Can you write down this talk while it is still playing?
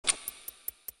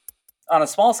on a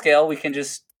small scale, we can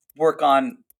just work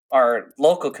on our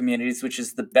local communities, which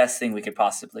is the best thing we could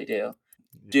possibly do.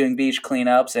 Doing beach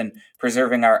cleanups and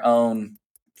preserving our own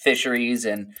fisheries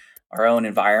and our own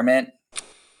environment.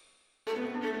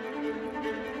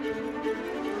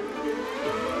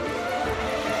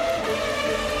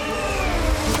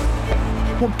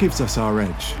 What gives us our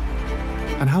edge?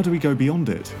 And how do we go beyond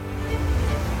it?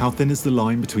 How thin is the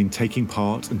line between taking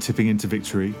part and tipping into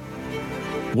victory?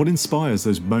 What inspires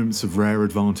those moments of rare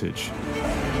advantage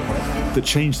that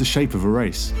change the shape of a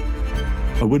race?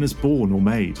 A winner's born or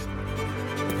made?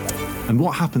 And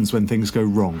what happens when things go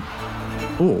wrong?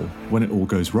 Or when it all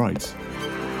goes right?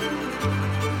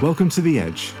 Welcome to The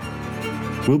Edge.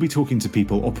 We'll be talking to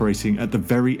people operating at the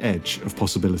very edge of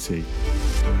possibility.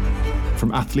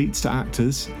 From athletes to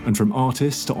actors, and from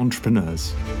artists to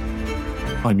entrepreneurs.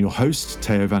 I'm your host,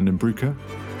 Theo van den Broeke.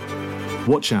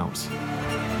 Watch out.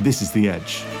 This is The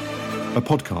Edge, a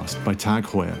podcast by TAG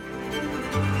Heuer.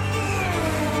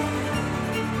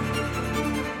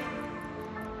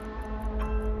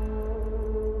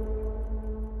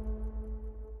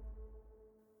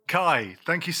 Kai,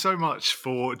 thank you so much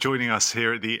for joining us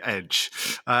here at The Edge.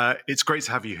 It's great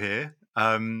to have you here.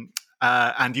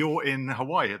 And you're in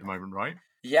Hawaii at the moment, right?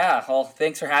 Yeah, well,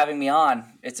 thanks for having me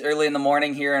on. It's early in the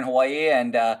morning here in Hawaii,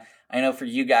 and I know for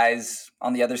you guys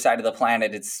on the other side of the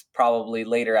planet, it's probably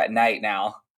later at night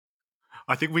now.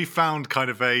 I think we found kind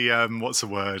of a a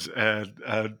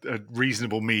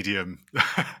reasonable medium.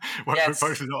 Yes.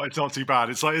 Both it's not too bad.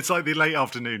 It's like the late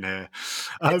afternoon here.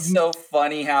 It's so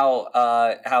funny how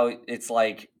it's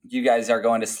like you guys are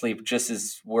going to sleep just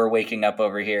as we're waking up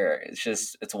over here.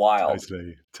 It's wild.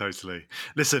 Totally.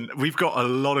 Listen, we've got a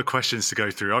lot of questions to go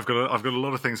through. I've got a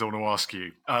lot of things I want to ask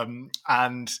you,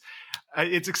 and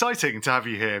it's exciting to have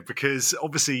you here because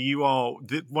obviously you are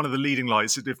one of the leading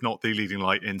lights, if not the leading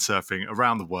light in surfing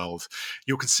around the world.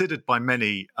 You're considered by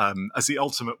many as the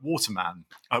ultimate waterman,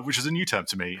 which is a new term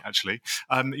to me, actually.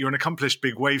 You're an accomplished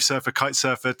big wave surfer, kite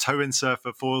surfer, tow-in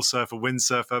surfer, foil surfer,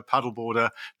 windsurfer, paddleboarder.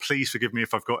 Please forgive me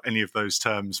if I've got any of those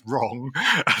terms wrong,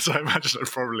 as I imagine I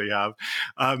probably have,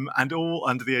 and all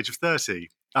under the age of 30.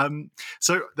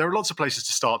 So there are lots of places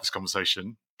to start this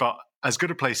conversation, but as good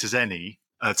a place as any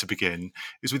to begin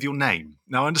is with your name.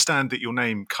 Now, I understand that your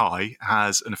name, Kai,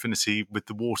 has an affinity with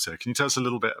the water. Can you tell us a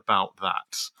little bit about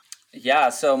that? Yeah,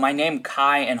 so my name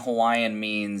Kai in Hawaiian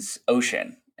means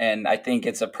ocean, and I think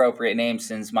it's an appropriate name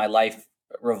since my life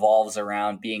revolves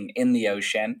around being in the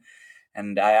ocean,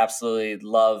 and I absolutely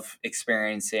love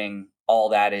experiencing all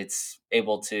that it's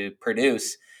able to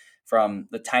produce, from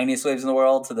the tiniest waves in the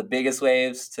world to the biggest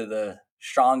waves to the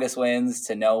strongest winds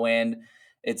to no wind.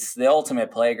 It's the ultimate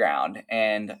playground,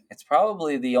 and it's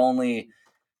probably the only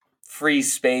free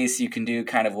space you can do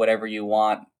kind of whatever you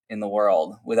want in the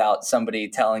world without somebody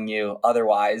telling you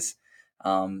otherwise,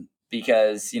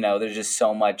 because, there's just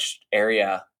so much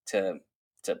area to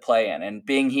play in. And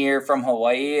being here from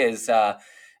Hawaii is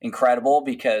incredible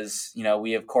because,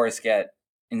 we, of course, get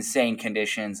insane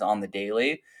conditions on the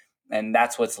daily, and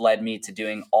that's what's led me to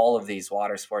doing all of these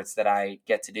water sports that I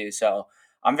get to do. So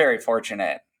I'm very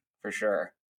fortunate. For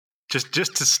sure. Just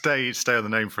to stay on the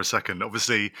name for a second.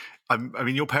 Obviously, I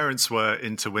mean, your parents were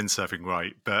into windsurfing,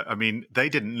 right? But I mean, they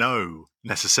didn't know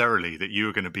necessarily that you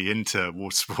were going to be into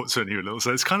water sports when you were little.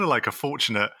 So it's kind of like a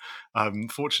fortunate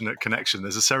connection.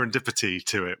 There's a serendipity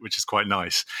to it, which is quite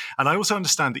nice. And I also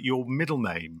understand that your middle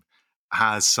name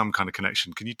has some kind of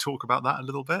connection. Can you talk about that a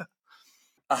little bit?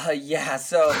 Yeah.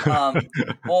 So,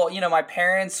 well, my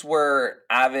parents were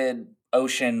avid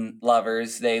ocean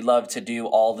lovers. They love to do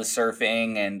all the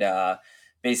surfing and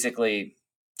basically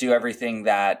do everything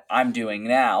that I'm doing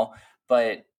now.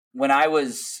 But when I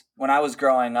was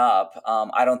growing up,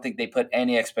 I don't think they put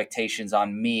any expectations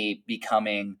on me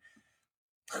becoming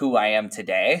who I am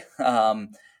today. I'm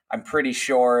pretty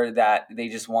sure that they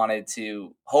just wanted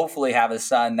to hopefully have a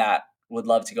son that would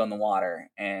love to go in the water.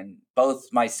 And both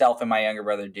myself and my younger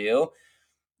brother do.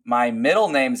 My middle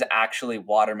name's actually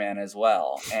Waterman as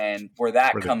well. And where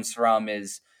that comes from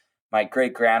is my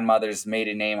great-grandmother's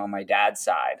maiden name on my dad's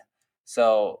side.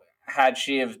 So had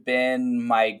she have been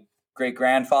my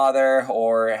great-grandfather,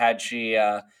 or had she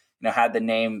had the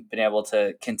name been able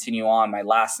to continue on, my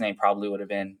last name probably would have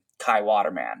been Kai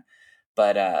Waterman.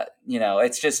 But,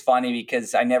 it's just funny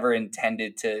because I never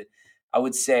intended to, I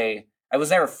would say, I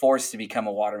was never forced to become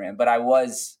a waterman, but I've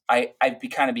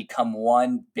kind of become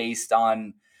one based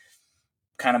on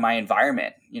kind of my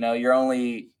environment.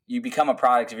 You become a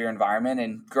product of your environment,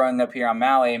 and growing up here on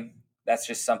Maui, that's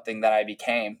just something that I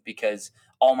became because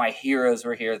all my heroes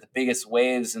were here. The biggest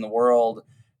waves in the world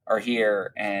are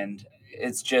here. And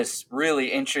it's just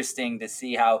really interesting to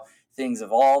see how things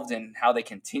evolved and how they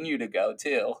continue to go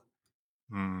too.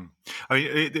 Mm. I mean,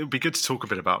 it would be good to talk a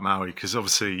bit about Maui because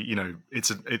obviously,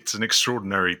 it's an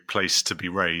extraordinary place to be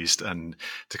raised and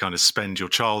to kind of spend your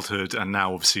childhood and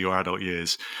now obviously your adult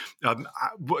years.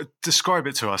 Describe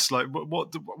it to us. Like,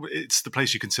 it's the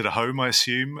place you consider home, I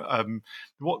assume.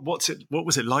 What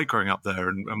was it like growing up there,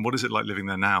 and what is it like living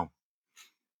there now?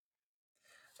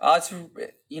 It's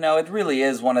it really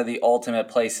is one of the ultimate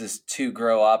places to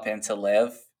grow up and to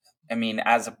live. I mean,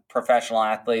 as a professional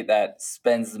athlete that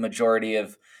spends the majority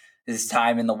of his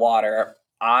time in the water,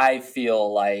 I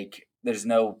feel like there's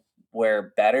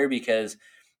nowhere better because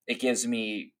it gives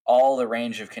me all the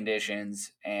range of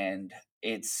conditions, and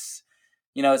it's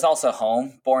it's also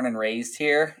home, born and raised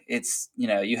here. It's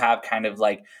you have kind of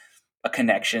like a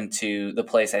connection to the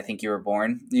place I think you were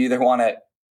born. You either want to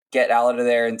get out of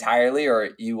there entirely or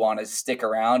you want to stick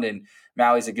around, and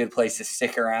Maui's a good place to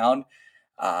stick around.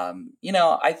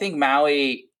 I think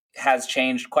Maui has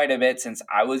changed quite a bit since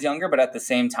I was younger, but at the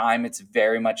same time, it's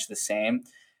very much the same.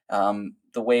 The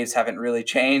waves haven't really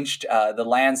changed. The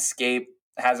landscape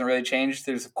hasn't really changed.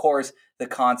 There's, of course, the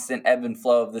constant ebb and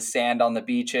flow of the sand on the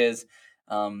beaches.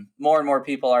 More and more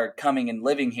people are coming and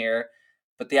living here,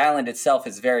 but the island itself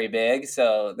is very big,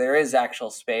 so there is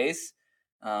actual space.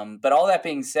 But all that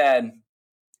being said,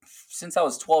 since I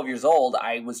was 12 years old,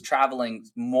 I was traveling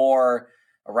more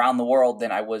around the world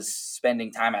than I was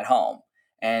spending time at home.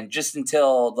 And just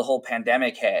until the whole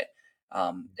pandemic hit,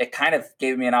 it kind of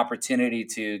gave me an opportunity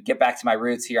to get back to my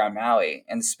roots here on Maui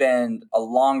and spend a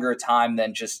longer time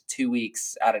than just 2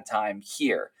 weeks at a time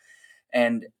here.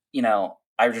 And,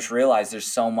 I just realized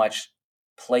there's so much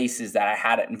places that I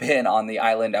hadn't been on the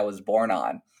island I was born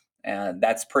on. And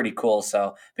that's pretty cool.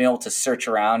 So being able to search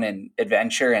around and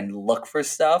adventure and look for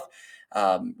stuff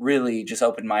really just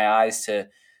opened my eyes to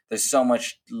there's so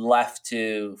much left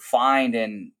to find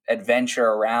and adventure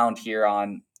around here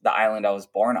on the island I was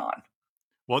born on.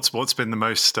 What's been the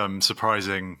most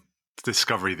surprising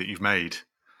discovery that you've made?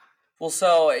 Well,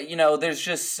 so, there's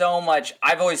just so much.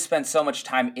 I've always spent so much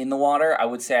time in the water. I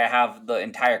would say I have the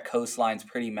entire coastlines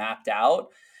pretty mapped out.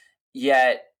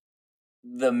 Yet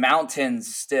the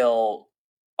mountains still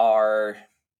are,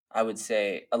 I would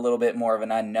say, a little bit more of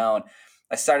an unknown.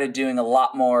 I started doing a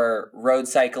lot more road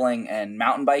cycling and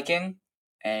mountain biking,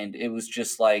 and it was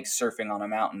just like surfing on a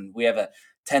mountain. We have a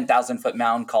 10,000-foot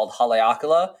mountain called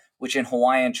Haleakala, which in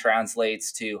Hawaiian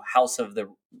translates to House of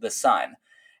the Sun.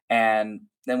 And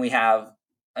then we have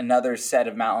another set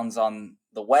of mountains on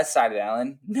the west side of the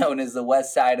island, known as the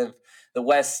west side of the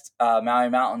West Maui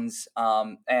Mountains.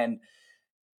 And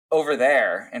over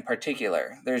there in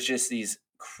particular, there's just these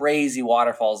crazy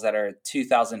waterfalls that are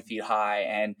 2,000 feet high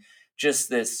and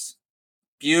just this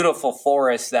beautiful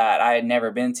forest that I had never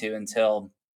been to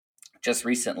until just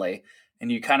recently.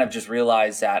 And you kind of just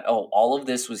realize that, oh, all of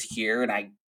this was here. And I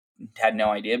had no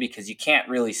idea because you can't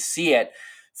really see it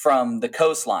from the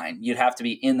coastline. You'd have to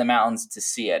be in the mountains to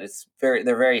see it. They're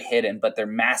very hidden, but they're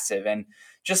massive. And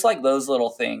just like those little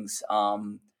things,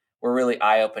 were really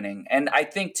eye opening. And I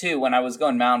think too, when I was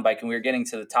going mountain biking, we were getting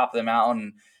to the top of the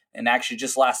mountain, and actually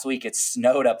just last week it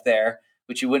snowed up there,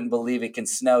 which you wouldn't believe it can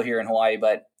snow here in Hawaii,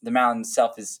 but the mountain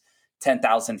itself is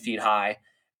 10,000 feet high.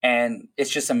 And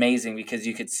it's just amazing because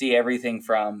you could see everything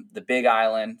from the Big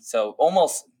Island. So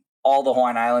almost all the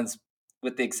Hawaiian Islands,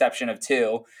 with the exception of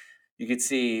two, you could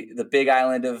see the Big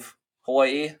Island of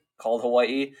Hawaii, called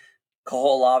Hawaii,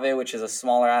 Kaho'olawe, which is a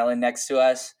smaller island next to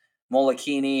us,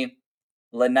 Molokini,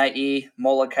 Lanai,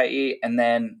 Molokai, and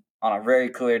then on a very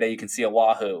clear day, you can see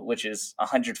Oahu, which is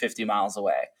 150 miles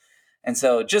away. And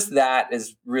so just that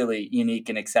is really unique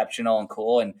and exceptional and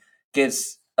cool and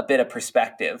gives a bit of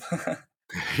perspective.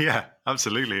 Yeah,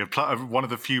 absolutely. One of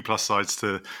the few plus sides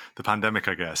to the pandemic,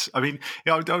 I guess. I mean,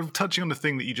 yeah, I'm touching on the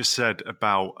thing that you just said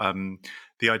about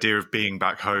the idea of being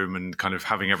back home and kind of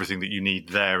having everything that you need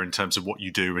there in terms of what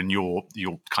you do and your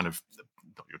kind of,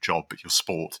 not your job, but your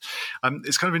sport.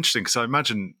 It's kind of interesting because I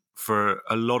imagine for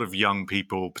a lot of young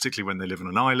people, particularly when they live on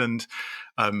an island,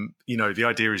 the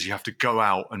idea is you have to go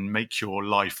out and make your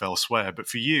life elsewhere. But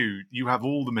for you, you have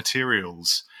all the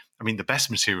materials. I mean, the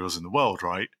best materials in the world,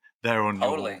 right? There on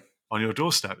Totally. your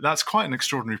doorstep. That's quite an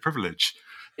extraordinary privilege.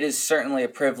 It is certainly a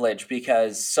privilege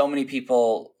because so many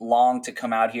people long to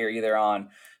come out here either on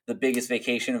the biggest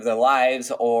vacation of their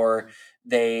lives or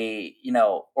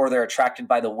or they're attracted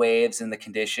by the waves and the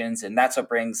conditions. And that's what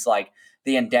brings like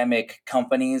the endemic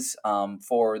companies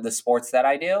for the sports that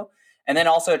I do. And then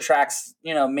also attracts,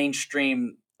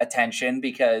 mainstream attention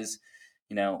because,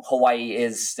 Hawaii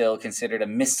is still considered a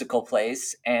mystical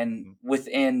place. And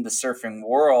within the surfing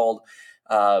world,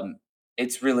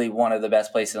 it's really one of the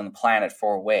best places on the planet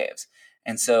for waves.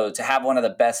 And so to have one of the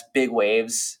best big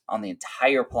waves on the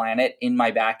entire planet in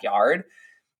my backyard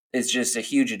is just a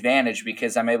huge advantage,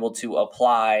 because I'm able to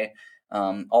apply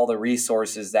all the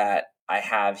resources that I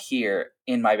have here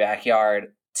in my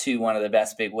backyard to one of the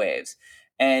best big waves.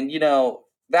 And,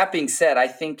 that being said, I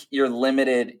think you're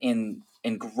limited in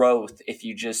growth if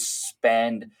you just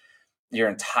spend your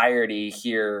entirety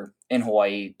here in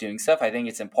Hawaii doing stuff. I think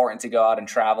it's important to go out and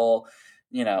travel,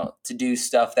 to do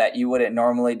stuff that you wouldn't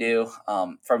normally do,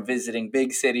 from visiting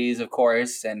big cities, of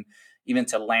course, and even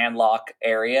to landlocked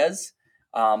areas.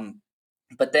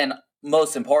 But then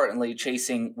most importantly,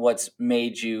 chasing what's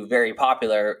made you very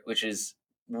popular, which is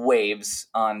waves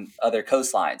on other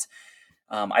coastlines.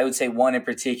 I would say one in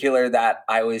particular that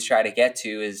I always try to get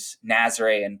to is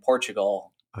Nazaré in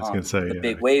Portugal on the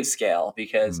big wave scale,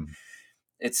 because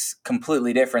it's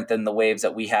completely different than the waves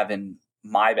that we have in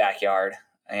my backyard.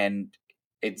 And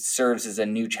it serves as a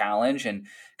new challenge and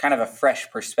kind of a fresh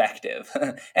perspective.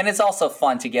 And it's also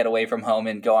fun to get away from home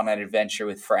and go on an adventure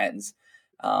with friends.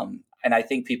 And I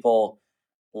think people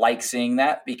like seeing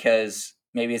that, because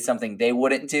maybe it's something they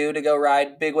wouldn't do to go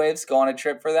ride big waves, go on a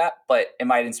trip for that, but it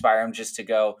might inspire them just to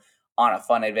go on a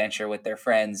fun adventure with their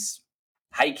friends,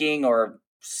 hiking or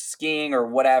skiing or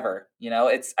whatever.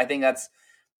 I think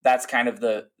that's kind of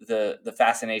the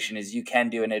fascination, is you can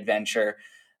do an adventure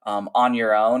on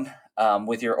your own,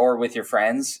 with your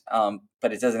friends,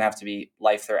 but it doesn't have to be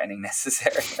life-threatening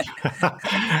necessarily.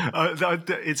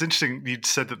 It's interesting you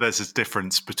said that there's this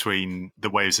difference between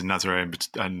the waves in Nazaré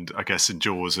and I guess in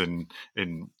Jaws in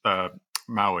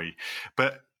Maui,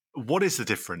 but what is the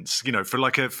difference? For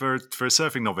for a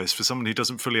surfing novice, for someone who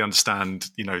doesn't fully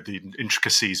understand the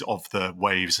intricacies of the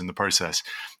waves and the process,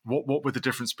 what would the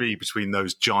difference be between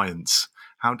those giants?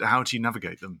 How do you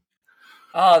navigate them?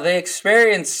 Oh, they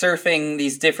experience surfing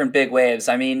these different big waves.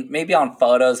 I mean, maybe on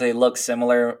photos they look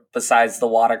similar besides the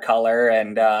watercolor,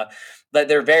 and but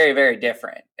they're very, very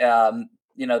different.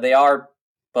 They are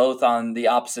both on the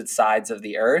opposite sides of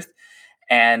the earth,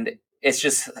 and it's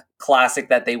just classic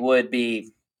that they would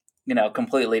be,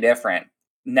 completely different.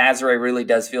 Nazaré really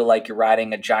does feel like you're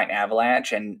riding a giant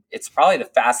avalanche, and it's probably the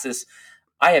fastest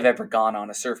I have ever gone on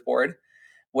a surfboard.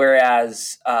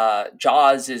 Whereas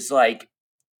Jaws is like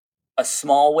a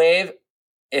small wave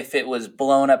if it was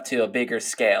blown up to a bigger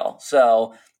scale.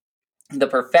 So the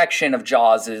perfection of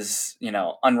Jaws is,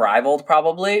 unrivaled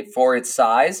probably for its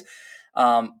size.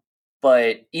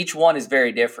 But each one is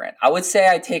very different. I would say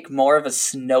I take more of a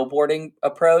snowboarding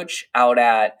approach out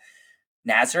at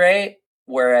Nazaré,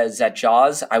 whereas at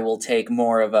Jaws, I will take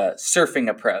more of a surfing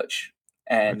approach.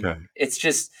 And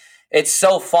it's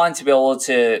so fun to be able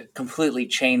to completely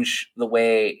change the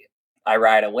way I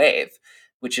ride a wave,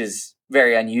 which is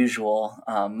very unusual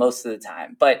most of the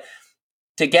time. But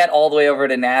to get all the way over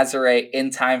to Nazaré in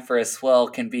time for a swell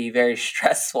can be very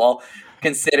stressful,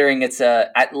 considering it's a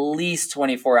at least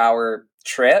 24-hour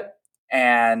trip.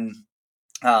 And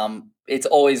it's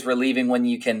always relieving when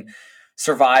you can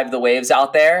survive the waves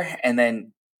out there and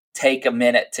then take a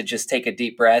minute to just take a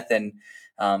deep breath and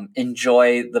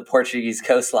enjoy the Portuguese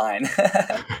coastline.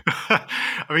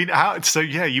 I mean,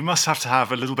 you must have to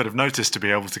have a little bit of notice to be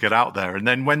able to get out there. And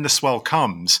then when the swell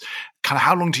comes, kind of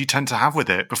how long do you tend to have with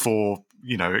it before,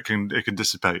 it can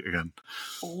dissipate again?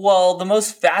 Well, the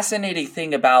most fascinating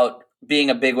thing about being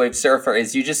a big wave surfer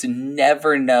is you just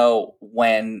never know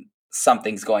when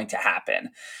something's going to happen.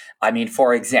 I mean,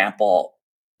 for example,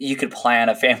 you could plan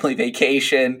a family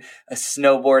vacation, a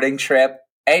snowboarding trip.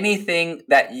 Anything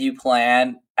that you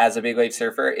plan as a big wave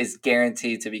surfer is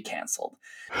guaranteed to be canceled,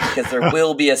 because there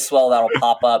will be a swell that'll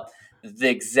pop up the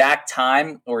exact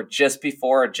time or just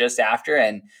before or just after.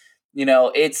 And,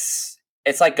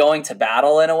 it's like going to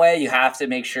battle in a way. You have to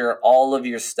make sure all of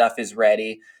your stuff is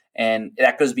ready. And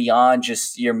that goes beyond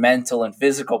just your mental and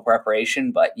physical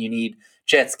preparation, but you need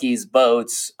jet skis,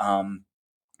 boats,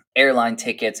 airline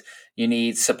tickets. You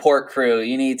need support crew.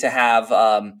 You need to have,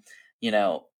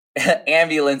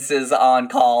 ambulances on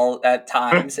call at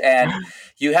times, and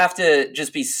you have to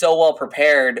just be so well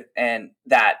prepared, and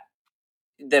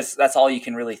that's all you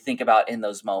can really think about in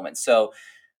those moments. So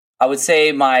I would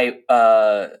say my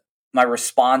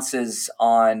responses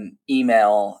on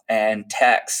email and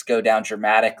text go down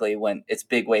dramatically when it's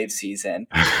big wave season,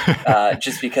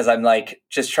 just because I'm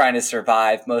just trying to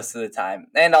survive most of the time,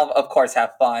 and I'll of course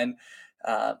have fun.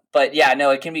 But yeah,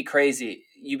 no, it can be crazy.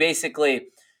 You basically,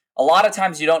 a lot of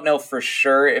times you don't know for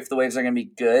sure if the waves are going to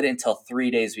be good until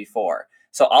 3 days before.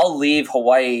 So I'll leave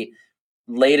Hawaii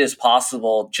late as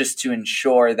possible just to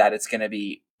ensure that it's going to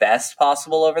be best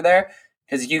possible over there.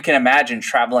 because you can imagine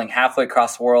traveling halfway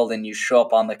across the world and you show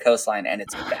up on the coastline and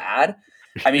it's bad.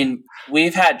 I mean,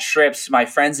 we've had trips, my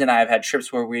friends and I have had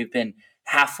trips where we've been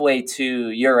halfway to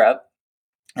Europe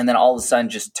and then all of a sudden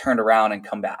just turned around and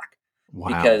come back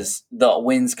because the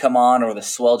winds come on or the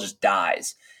swell just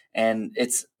dies. And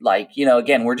it's like,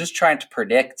 again, we're just trying to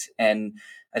predict. And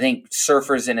I think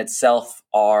surfers in itself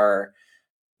are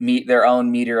meet their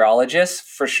own meteorologists.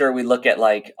 For sure, we look at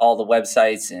like all the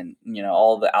websites and,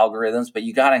 all the algorithms, but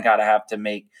you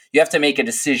have to make a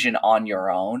decision on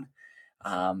your own.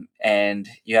 And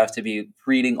you have to be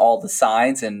reading all the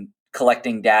signs and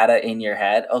collecting data in your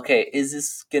head. Okay, is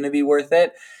this going to be worth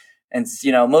it? And,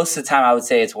 most of the time I would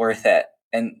say it's worth it.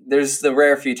 And there's the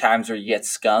rare few times where you get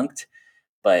skunked,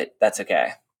 but that's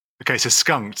okay. Okay, so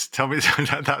skunked. Tell me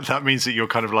that means that you're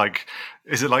kind of like,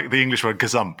 is it like the English word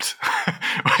gazumped?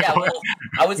 Yeah, well,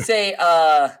 I would say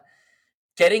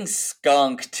getting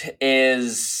skunked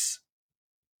is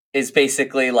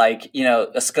basically like,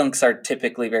 skunks are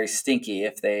typically very stinky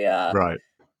if they right.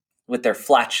 with their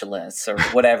flatulence or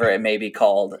whatever it may be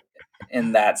called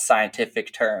in that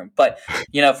scientific term. But,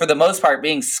 for the most part,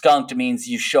 being skunked means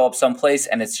you show up someplace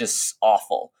and it's just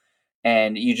awful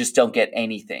and you just don't get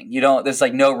anything. There's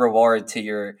like no reward to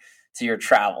your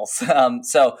travels.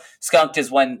 So skunked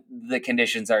is when the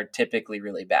conditions are typically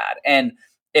really bad. And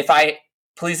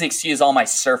please excuse all my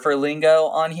surfer lingo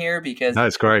on here because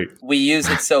that's great. We use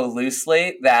it so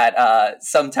loosely that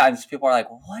sometimes people are like,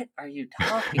 what are you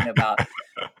talking about?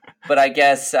 But I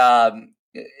guess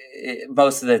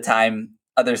most of the time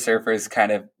other surfers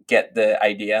kind of get the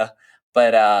idea.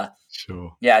 But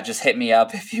sure. Yeah, just hit me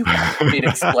up if you want me to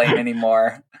explain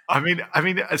anymore. I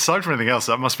mean, aside from anything else,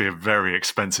 that must be a very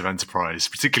expensive enterprise,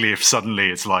 particularly if suddenly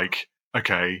it's like,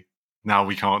 okay, now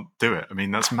we can't do it. I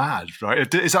mean, that's mad,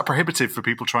 right? Is that prohibitive for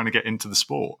people trying to get into the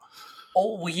sport?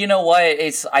 Oh, well, you know what?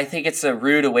 I think it's a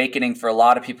rude awakening for a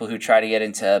lot of people who try to get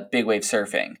into big wave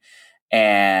surfing.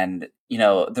 And,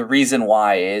 the reason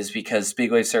why is because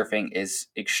big wave surfing is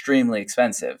extremely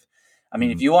expensive. I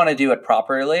mean, if you want to do it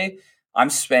properly, I'm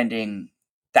spending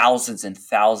thousands and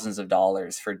thousands of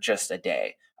dollars for just a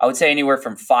day. I would say anywhere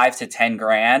from $5,000 to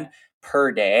 $10,000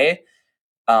 per day.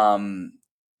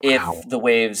 If the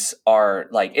waves are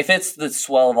like, if it's the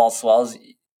swell of all swells,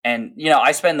 and,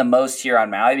 I spend the most here on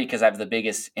Maui because I have the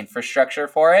biggest infrastructure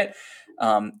for it.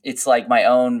 It's like my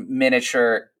own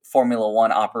miniature Formula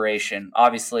One operation,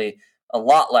 obviously a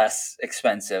lot less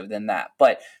expensive than that.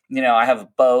 But, I have a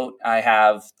boat, I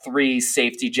have 3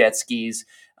 safety jet skis.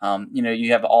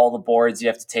 You have all the boards you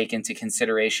have to take into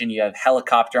consideration. You have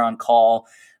helicopter on call.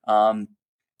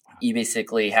 You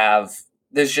basically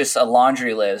there's just a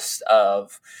laundry list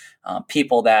of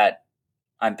people that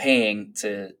I'm paying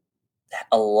to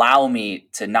allow me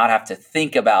to not have to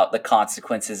think about the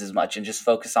consequences as much and just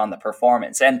focus on the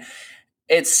performance. And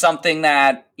it's something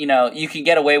that, you can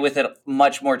get away with it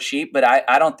much more cheap, but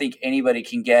I don't think anybody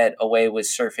can get away with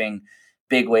surfing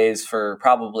big waves for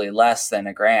probably less than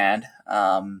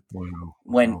 $1,000.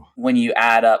 When you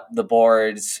add up the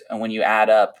boards and when you add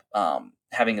up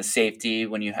having a safety,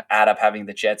 when you add up having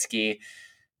the jet ski,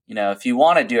 if you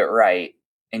want to do it right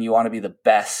and you want to be the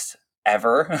best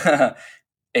ever,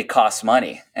 it costs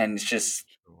money and it's just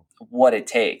what it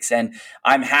takes. And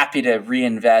I'm happy to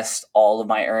reinvest all of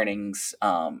my earnings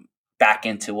back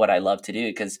into what I love to do,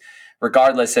 because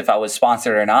regardless if I was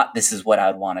sponsored or not, this is what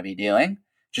I would want to be doing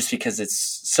just because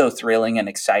it's so thrilling and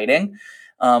exciting.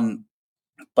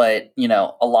 But,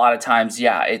 a lot of times,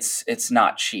 it's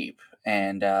not cheap.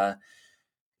 And,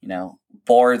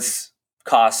 boards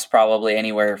costs probably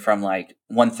anywhere from like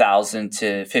 $1,000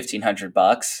 to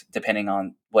 $1,500, depending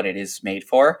on what it is made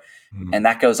for. And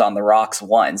that goes on the rocks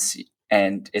once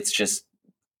and it's just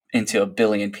into a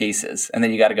billion pieces. And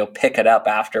then you got to go pick it up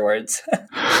afterwards.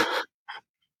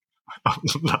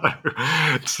 No.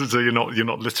 So you're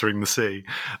not littering the sea.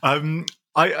 I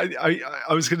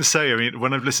was going to say, I mean,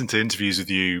 when I've listened to interviews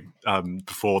with you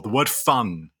before, the word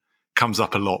fun comes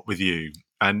up a lot with you.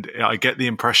 And I get the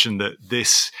impression that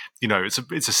this,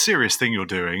 it's a serious thing you're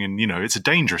doing and, it's a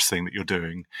dangerous thing that you're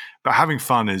doing, but having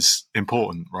fun is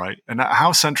important, right? And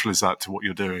how central is that to what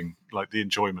you're doing, like the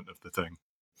enjoyment of the thing?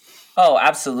 Oh,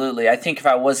 absolutely. I think if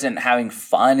I wasn't having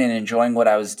fun and enjoying what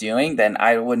I was doing, then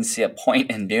I wouldn't see a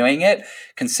point in doing it,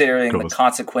 considering the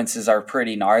consequences are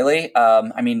pretty gnarly.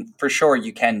 I mean, for sure,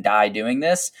 you can die doing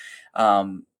this,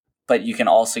 but you can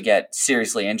also get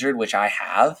seriously injured, which I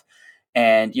have.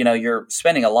 And, you're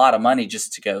spending a lot of money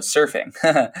just to go surfing.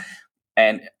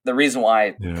 And the reason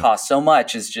why it costs so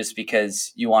much is just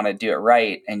because you want to do it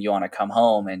right and you want to come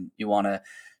home and you want to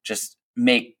just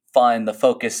make fun the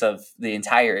focus of the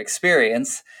entire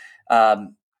experience.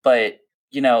 But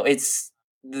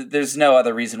there's no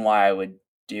other reason why I would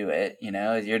do it.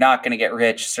 You're not going to get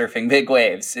rich surfing big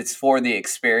waves. It's for the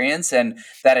experience, and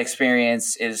that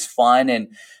experience is fun.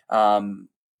 Um,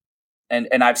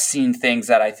 and I've seen things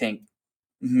that I think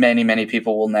many, many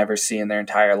people will never see in their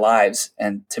entire lives.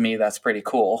 And to me, that's pretty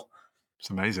cool. It's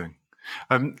amazing.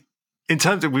 In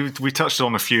terms of, we touched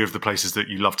on a few of the places that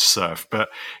you love to surf, but,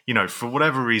 for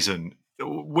whatever reason,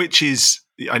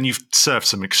 and you've surfed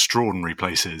some extraordinary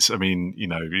places. I mean,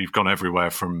 you've gone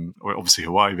everywhere from obviously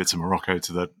Hawaii, but to Morocco,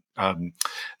 to the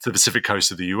Pacific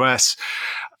coast of the US.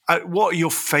 What is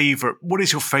your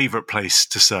favorite place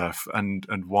to surf, and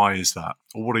why is that?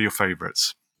 Or what are your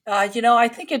favorites? I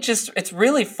think it's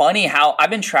really funny how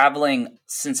I've been traveling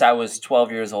since I was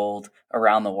 12 years old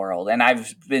around the world. And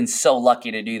I've been so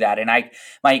lucky to do that. And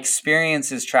my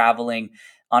experiences traveling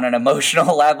on an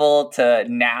emotional level to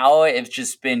now, it's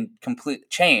just been complete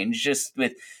change just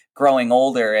with growing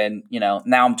older. And,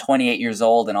 now I'm 28 years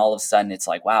old, and all of a sudden it's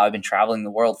like, wow, I've been traveling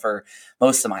the world for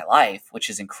most of my life, which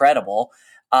is incredible.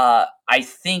 I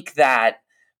think that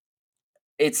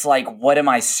it's like, what am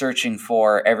I searching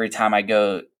for every time I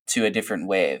go to a different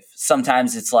wave?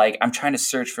 Sometimes it's like, I'm trying to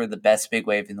search for the best big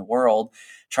wave in the world,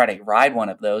 try to ride one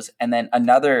of those. And then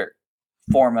another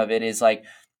form of it is like,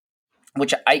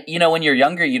 which when you're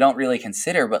younger, you don't really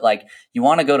consider, but like, you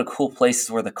want to go to cool places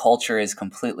where the culture is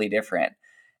completely different.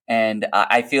 And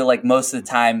I feel like most of the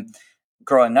time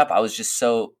growing up, I was just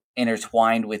so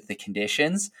intertwined with the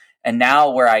conditions. And now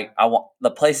where I want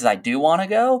the places I do want to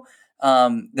go,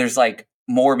 there's like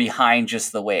more behind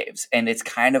just the waves, and it's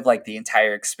kind of like the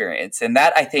entire experience. And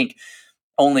that, I think,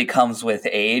 only comes with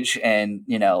age. And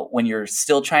when you're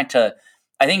still I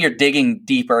think you're digging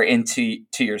deeper into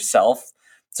yourself.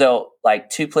 So like,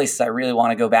 two places I really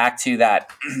want to go back to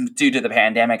that due to the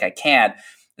pandemic I can't,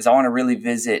 is I want to really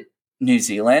visit New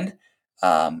Zealand.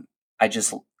 I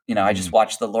just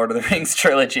watched the Lord of the Rings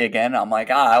trilogy again. I'm like,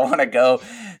 I want to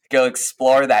go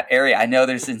explore that area. I know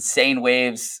there's insane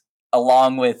waves,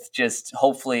 along with just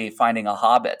hopefully finding a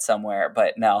hobbit somewhere,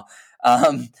 but no.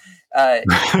 And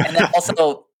then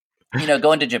also,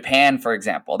 going to Japan, for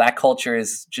example, that culture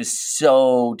is just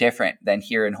so different than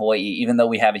here in Hawaii. Even though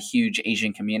we have a huge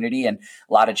Asian community and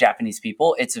a lot of Japanese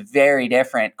people, it's a very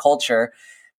different culture,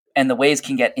 and the waves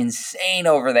can get insane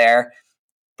over there.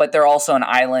 But they're also an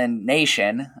island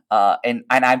nation, and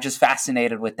I'm just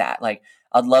fascinated with that. Like,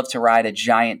 I'd love to ride a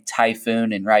giant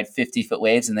typhoon and ride 50-foot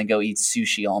waves and then go eat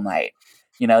sushi all night.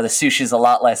 The sushi is a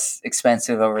lot less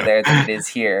expensive over there than it is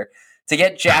here. To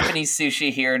get Japanese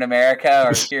sushi here in America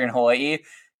or here in Hawaii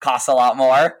costs a lot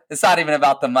more. It's not even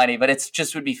about the money, but it's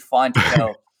just would be fun to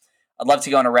go. I'd love to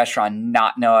go in a restaurant,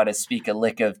 not know how to speak a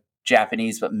lick of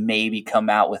Japanese, but maybe come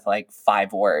out with like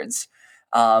 5 words.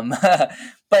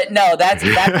 But no,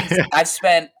 I've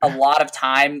spent a lot of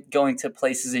time going to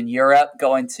places in Europe,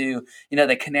 going to,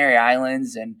 the Canary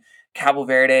Islands and Cabo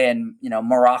Verde and,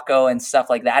 Morocco and stuff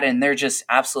like that. And they're just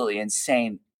absolutely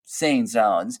insane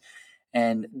zones.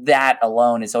 And that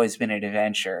alone has always been an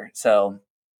adventure. So,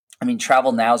 I mean,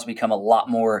 travel now has become a lot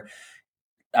more,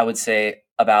 I would say,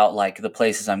 about like the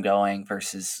places I'm going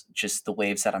versus just the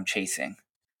waves that I'm chasing.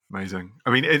 Amazing. I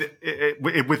mean,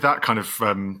 with that kind of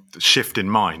shift in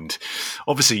mind,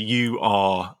 obviously you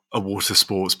are a water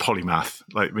sports polymath.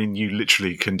 Like, I mean, you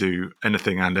literally can do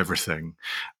anything and everything.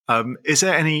 Are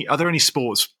there any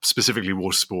sports, specifically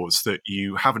water sports, that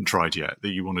you haven't tried yet that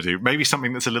you want to do? Maybe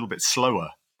something that's a little bit slower,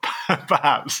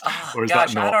 perhaps, or is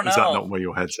that not where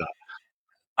your head's at?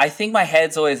 I think my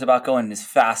head's always about going as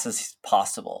fast as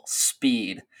possible.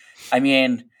 Speed. I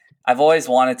mean, I've always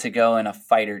wanted to go in a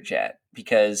fighter jet,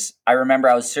 because I remember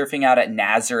I was surfing out at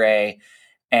Nazare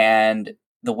and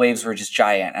the waves were just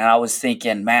giant. And I was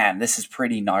thinking, man, this is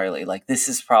pretty gnarly. Like, this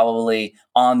is probably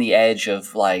on the edge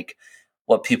of like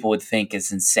what people would think is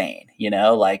insane.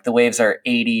 Like, the waves are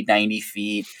 80, 90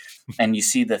 feet and you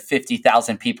see the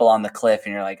 50,000 people on the cliff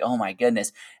and you're like, oh my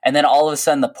goodness. And then all of a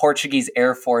sudden the Portuguese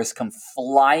Air Force come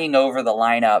flying over the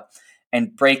lineup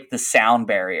and break the sound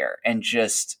barrier and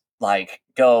just like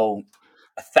go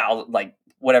 1,000, like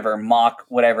whatever,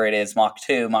 whatever it is, Mach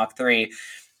 2, Mach 3.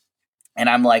 And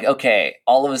I'm like, okay,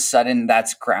 all of a sudden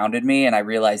that's grounded me. And I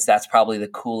realized that's probably the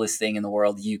coolest thing in the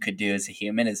world you could do as a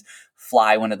human, is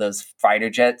fly one of those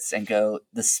fighter jets and go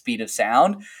the speed of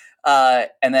sound.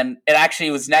 And then it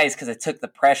actually was nice because it took the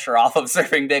pressure off of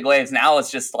surfing big waves. Now it's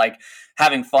just like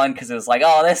having fun, because it was like,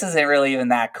 oh, this isn't really even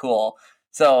that cool.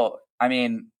 So, I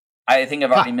mean, I think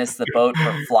I've already missed the boat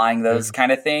for flying those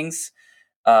kind of things.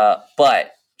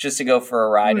 But just to go for a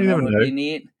ride in one would be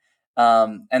neat.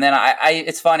 And then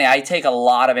it's funny, I take a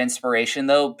lot of inspiration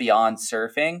though beyond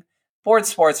surfing board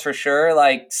sports for sure.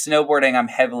 Like snowboarding, I'm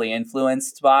heavily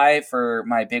influenced by for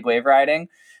my big wave riding.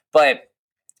 But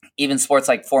even sports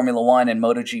like Formula One and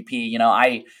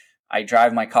MotoGP, I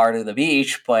drive my car to the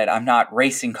beach, but I'm not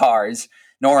racing cars,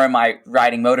 nor am I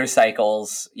riding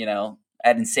motorcycles,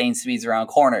 at insane speeds around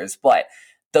corners. But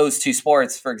those two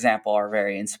sports, for example, are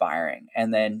very inspiring.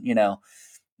 And then,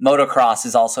 motocross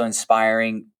is also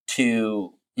inspiring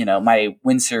to, my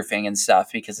windsurfing and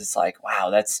stuff, because it's like, wow,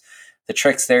 that's the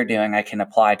tricks they're doing I can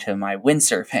apply to my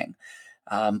windsurfing.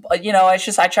 But, it's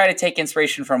just I try to take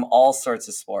inspiration from all sorts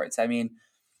of sports. I mean,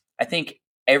 I think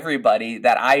everybody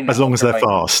that I know, as long as they're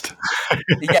fast.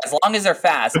 Yeah, as long as they're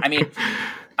fast. I mean,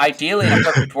 ideally, in a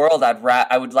perfect world,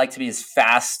 I would like to be as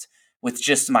fast with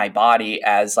just my body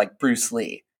as like Bruce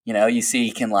Lee. You see,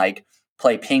 he can like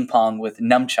play ping pong with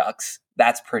nunchucks.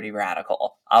 That's pretty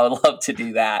radical. I would love to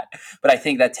do that, but I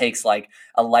think that takes like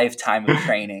a lifetime of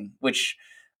training, which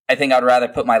I think I'd rather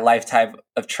put my lifetime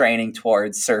of training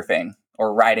towards surfing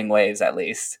or riding waves, at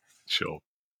least. Sure.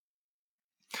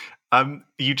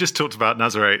 You just talked about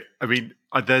Nazare. I mean,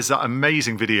 there's that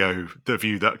amazing video of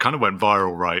you that kind of went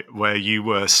viral, right? Where you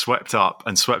were swept up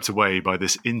and swept away by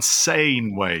this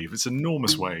insane wave. It's an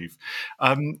enormous wave.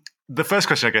 The first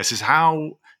question, I guess, is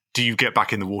how do you get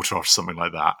back in the water after something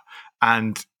like that?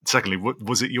 And secondly,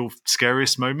 was it your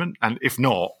scariest moment? And if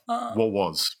not, what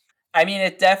was? I mean,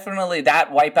 it definitely,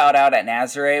 that wipeout out at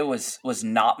Nazare was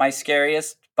not my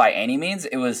scariest by any means.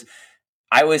 It was,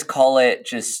 I always call it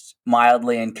just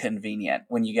mildly inconvenient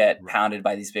when you get pounded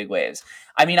by these big waves.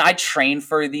 I mean, I train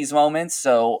for these moments,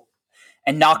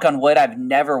 and knock on wood, I've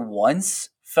never once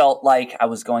felt like I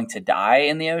was going to die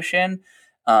in the ocean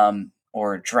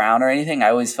or drown or anything.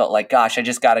 I always felt like, gosh, I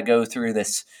just got to go through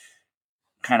this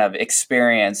kind of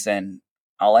experience and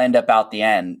I'll end up out the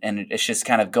end. And it's just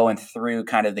kind of going through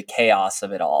kind of the chaos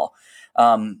of it all.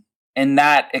 In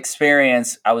that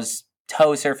experience, I was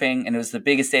tow surfing, and it was the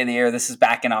biggest day of the year. This is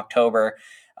back in October.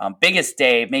 Biggest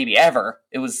day maybe ever.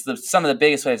 It was some of the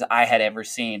biggest waves I had ever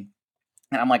seen.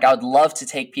 And I'm like, I would love to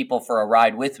take people for a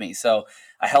ride with me. So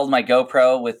I held my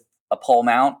GoPro with a pole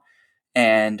mount,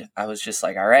 and I was just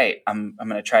like, all right, I'm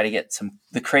going to try to get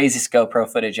the craziest GoPro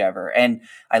footage ever. And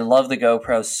I love the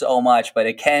GoPro so much, but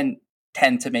it can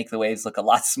tend to make the waves look a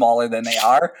lot smaller than they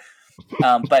are.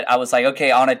 But I was like,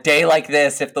 okay, on a day like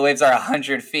this, if the waves are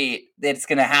 100 feet, it's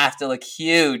going to have to look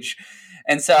huge.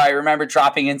 And so I remember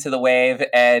dropping into the wave,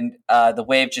 and the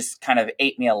wave just kind of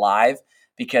ate me alive,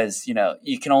 because,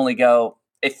 you can only go,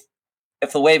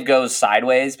 if the wave goes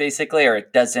sideways, basically, or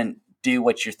it doesn't do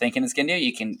what you're thinking it's going to do,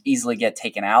 you can easily get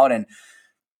taken out. And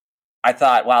I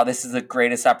thought, wow, this is the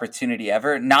greatest opportunity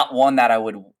ever. Not one that I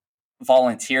would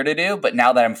volunteer to do, but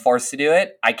now that I'm forced to do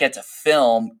it, I get to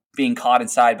film being caught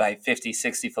inside by 50,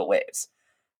 60-foot waves.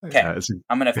 Okay, yeah,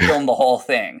 I'm going to film the whole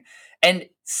thing. And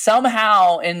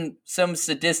somehow, in some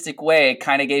sadistic way, it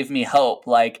kind of gave me hope.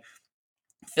 Like,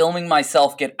 filming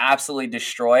myself get absolutely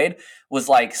destroyed was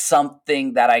like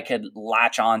something that I could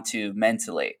latch onto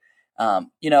mentally. A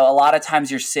lot of times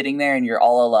you're sitting there and you're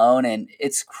all alone, and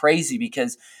it's crazy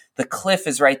because the cliff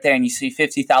is right there and you see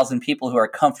 50,000 people who are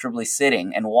comfortably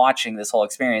sitting and watching this whole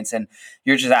experience, and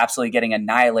you're just absolutely getting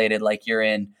annihilated, like you're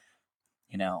in,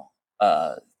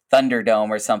 Thunderdome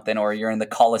or something, or you're in the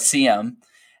Coliseum,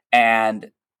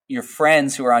 and your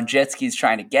friends who are on jet skis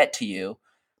trying to get to you,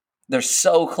 they're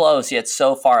so close yet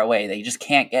so far away, they just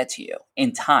can't get to you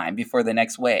in time before the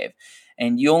next wave.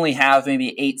 And you only have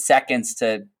maybe 8 seconds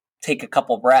to take a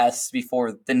couple breaths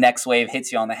before the next wave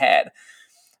hits you on the head.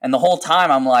 And the whole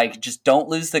time I'm like, just don't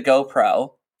lose the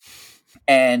GoPro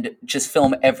and just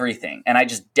film everything. And I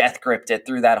just death gripped it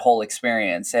through that whole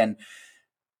experience. And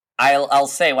I'll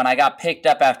say, when I got picked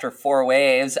up after 4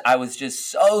 waves, I was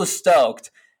just so stoked,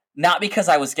 not because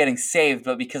I was getting saved,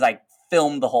 but because I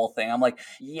filmed the whole thing. I'm like,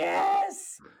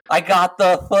 yes, I got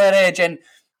the footage. And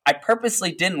I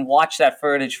purposely didn't watch that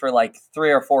footage for like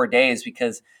 3 or 4 days,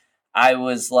 because I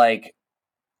was like,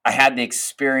 I had the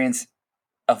experience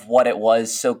of what it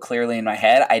was so clearly in my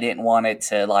head. I didn't want it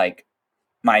to, like,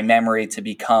 my memory to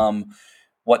become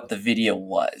what the video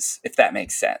was, if that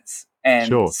makes sense.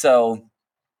 And so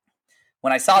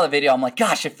when I saw the video, I'm like,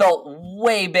 gosh, it felt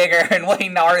way bigger and way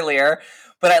gnarlier,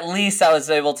 but at least I was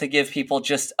able to give people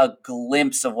just a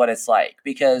glimpse of what it's like,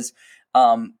 because,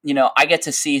 I get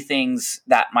to see things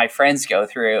that my friends go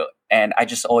through, and I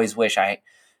just always wish I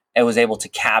was able to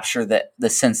capture the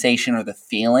sensation or the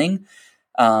feeling,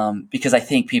 because I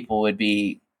think people would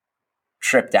be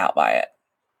tripped out by it.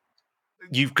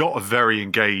 You've got a very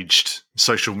engaged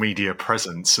social media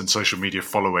presence and social media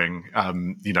following.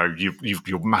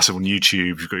 You're massive on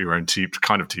YouTube. You've got your own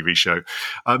kind of TV show.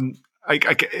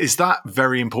 Is that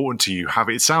very important to you?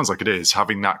 It sounds like it is,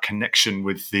 having that connection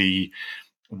with the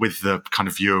kind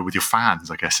of viewer, with your fans,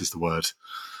 I guess is the word.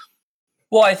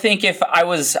 Well, I think if I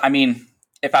was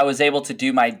able to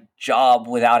do my job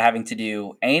without having to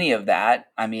do any of that,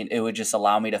 it would just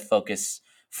allow me to focus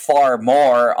far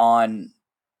more on,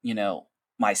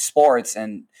 my sports.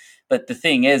 But the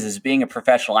thing is being a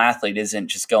professional athlete isn't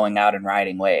just going out and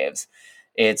riding waves.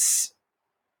 It's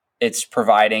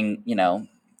providing,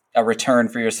 a return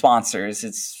for your sponsors.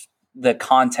 It's the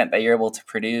content that you're able to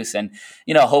produce, and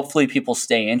hopefully people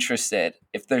stay interested.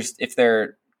 If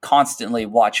they're constantly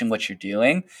watching what you're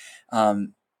doing,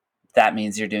 that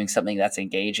means you're doing something that's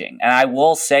engaging. And I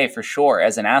will say for sure,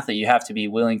 as an athlete, you have to be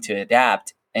willing to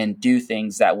adapt and do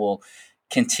things that will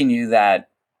continue that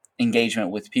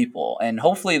engagement with people, and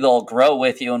hopefully they'll grow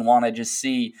with you and want to just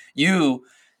see you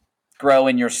grow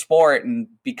in your sport and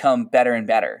become better and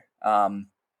better.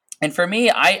 And for me,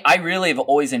 I really have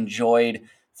always enjoyed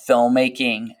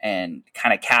filmmaking and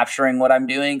kind of capturing what I'm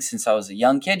doing since I was a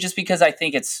young kid, just because I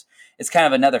think it's kind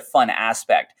of another fun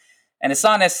aspect. And it's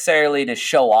not necessarily to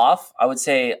show off. I would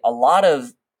say a lot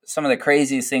of some of the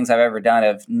craziest things I've ever done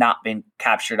have not been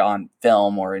captured on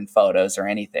film or in photos or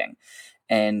anything.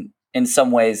 And in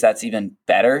some ways that's even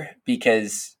better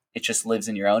because it just lives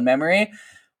in your own memory.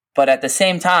 But at the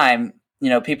same time,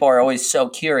 people are always so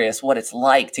curious what it's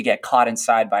like to get caught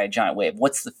inside by a giant wave.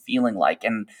 What's the feeling like?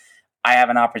 And I have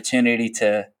an opportunity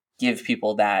to give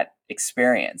people that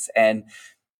experience. And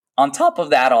on top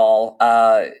of that all,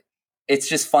 it's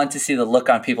just fun to see the look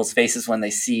on people's faces when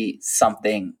they see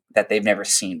something that they've never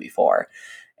seen before.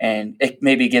 And it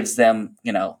maybe gives them,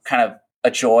 kind of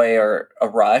a joy or a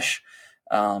rush,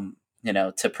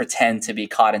 to pretend to be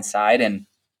caught inside. And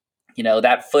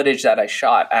that footage that I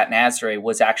shot at Nazare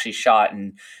was actually shot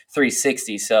in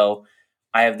 360. So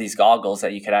I have these goggles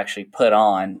that you could actually put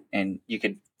on and you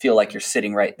could feel like you're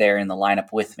sitting right there in the lineup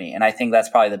with me. And I think that's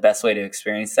probably the best way to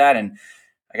experience that. And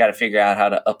I got to figure out how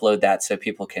to upload that so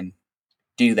people can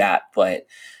do that. But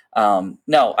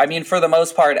no, for the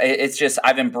most part, it's just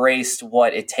I've embraced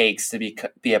what it takes to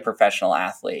be a professional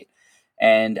athlete.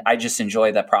 And I just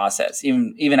enjoy the process.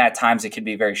 Even at times, it can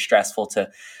be very stressful to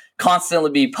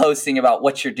constantly be posting about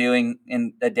what you're doing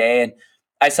in a day. And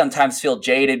I sometimes feel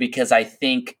jaded because I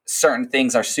think certain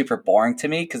things are super boring to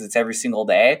me because it's every single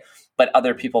day, but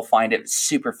other people find it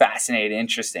super fascinating,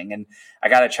 interesting. And I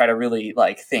got to try to really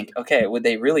think, okay, would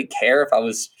they really care if I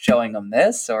was showing them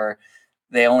this, or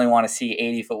they only want to see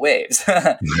 80-foot waves?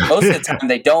 Most of the time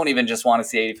they don't even just want to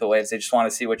see 80-foot waves. They just want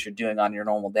to see what you're doing on your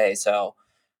normal day. So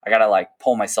I got to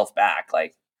pull myself back,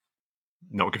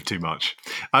 not give too much.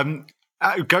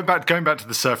 Going back to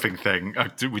the surfing thing,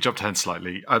 we jumped ahead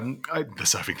slightly. The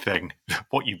surfing thing,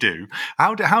 what you do,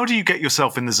 how do you get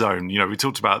yourself in the zone? We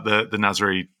talked about the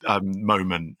Nazare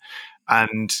moment,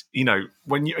 and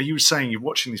when you were saying you're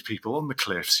watching these people on the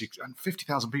cliffs, and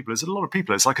 50,000 people is a lot of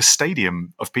people. It's like a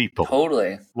stadium of people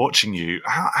totally watching you.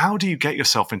 How do you get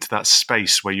yourself into that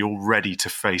space where you're ready to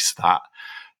face that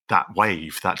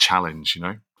wave, that challenge?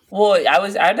 Well,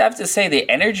 I'd have to say the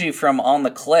energy from on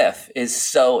the cliff is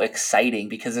so exciting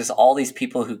because there's all these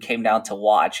people who came down to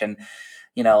watch. And,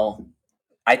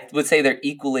 I would say they're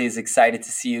equally as excited to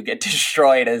see you get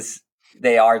destroyed as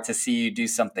they are to see you do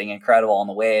something incredible on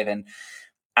the wave. And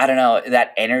I don't know,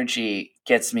 that energy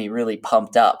gets me really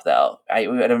pumped up, though. I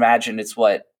would imagine it's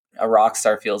what a rock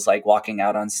star feels like walking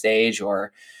out on stage,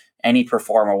 or any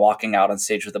performer walking out on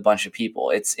stage with a bunch of people.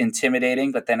 It's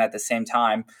intimidating, but then at the same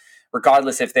time,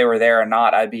 regardless if they were there or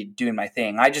not, I'd be doing my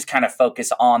thing. I just kind of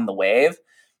focus on the wave,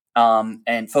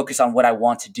 and focus on what I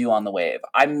want to do on the wave.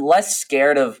 I'm less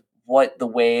scared of what the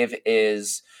wave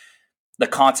is, the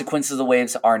consequences of the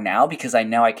waves are now, because I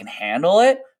know I can handle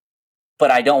it, but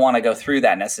I don't want to go through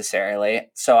that necessarily.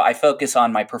 So I focus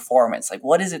on my performance.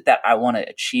 What is it that I want to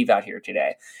achieve out here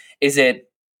today? Is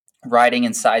it riding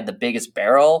inside the biggest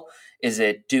barrel? Is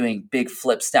it doing big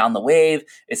flips down the wave?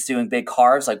 It's doing big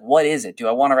carves. What is it? Do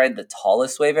I want to ride the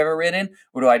tallest wave ever ridden?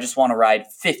 Or do I just want to ride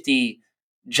 50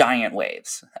 giant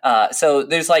waves? So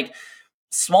there's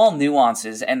small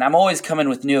nuances, and I'm always coming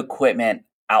with new equipment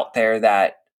out there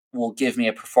that will give me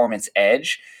a performance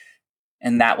edge.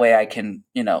 And that way I can,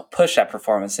 push that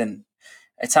performance. And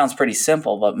it sounds pretty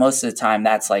simple, but most of the time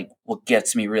that's what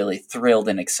gets me really thrilled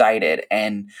and excited.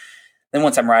 And then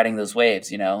once I'm riding those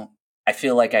waves, I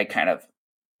feel like I kind of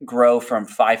grow from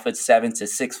 5'7" to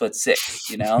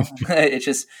 6'6", It's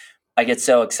just, I get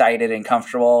so excited and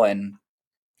comfortable, and,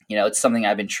 it's something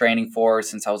I've been training for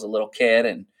since I was a little kid,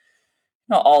 and,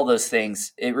 all those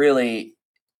things.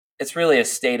 It's really a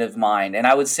state of mind. And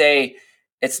I would say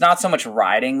it's not so much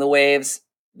riding the waves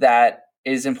that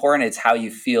is important. It's how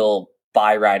you feel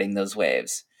by riding those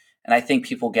waves. And I think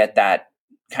people get that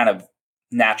kind of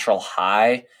natural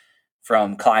high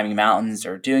from climbing mountains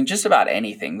or doing just about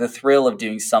anything. The thrill of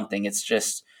doing something, it's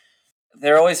just,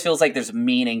 there always feels like there's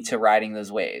meaning to riding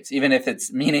those waves. Even if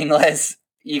it's meaningless,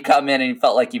 you come in and you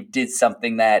felt like you did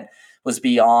something that was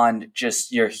beyond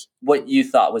just what you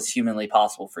thought was humanly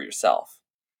possible for yourself.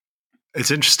 It's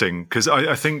interesting because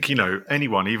I think,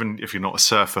 anyone, even if you're not a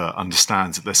surfer,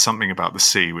 understands that there's something about the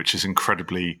sea which is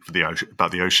incredibly,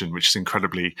 about the ocean, which is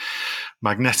incredibly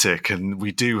magnetic. And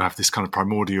we do have this kind of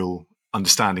primordial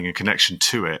understanding and connection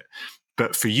to it.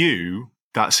 But for you,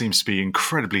 that seems to be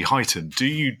incredibly heightened. Do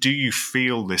you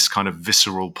feel this kind of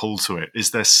visceral pull to it?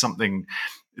 Is there something,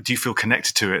 do you feel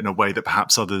connected to it in a way that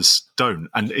perhaps others don't?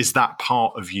 And is that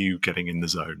part of you getting in the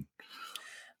zone?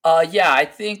 Yeah, I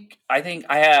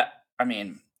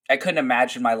couldn't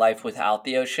imagine my life without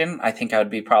the ocean. I think I would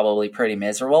be probably pretty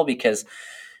miserable because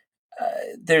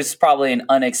there's probably an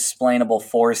unexplainable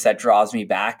force that draws me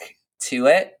back to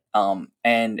it.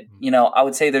 And I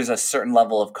would say there's a certain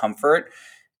level of comfort.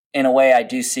 In a way, I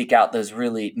do seek out those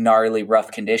really gnarly, rough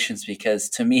conditions because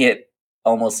to me, it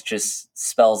almost just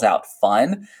spells out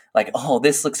fun. Like, oh,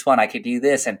 this looks fun. I could do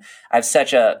this. And I have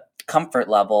such a comfort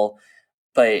level,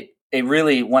 but it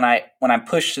really, when I'm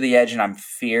pushed to the edge and I'm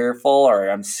fearful or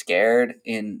I'm scared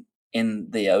in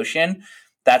the ocean,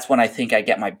 that's when I think I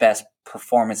get my best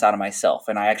performance out of myself.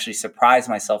 And I actually surprise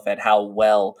myself at how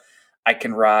well I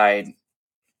can ride,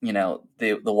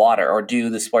 the water or do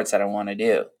the sports that I want to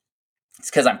do. It's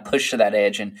because I'm pushed to that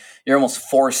edge and you're almost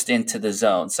forced into the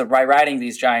zone. So by riding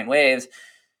these giant waves,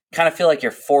 kind of feel like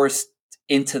you're forced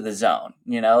into the zone.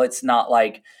 It's not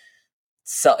like,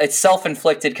 it's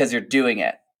self-inflicted because you're doing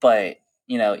it, but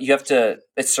you have to,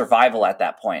 it's survival at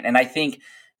that point. And I think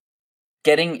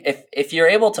if you're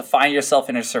able to find yourself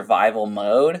in a survival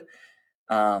mode,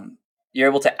 you're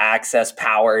able to access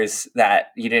powers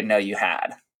that you didn't know you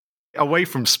had. Away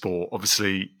from sport,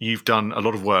 obviously, you've done a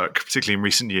lot of work, particularly in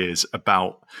recent years,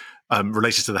 about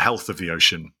related to the health of the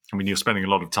ocean. I mean, you're spending a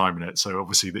lot of time in it, so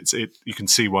obviously you can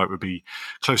see why it would be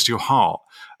close to your heart.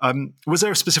 Was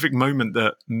there a specific moment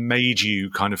that made you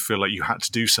kind of feel like you had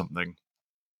to do something?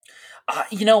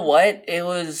 You know what?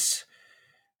 It's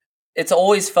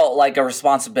always felt like a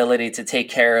responsibility to take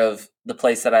care of the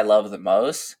place that I love the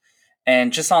most.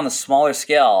 And just on the smaller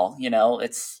scale,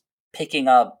 it's picking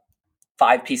up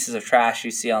 5 pieces of trash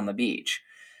you see on the beach.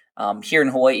 Here in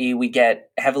Hawaii, we get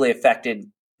heavily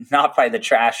affected not by the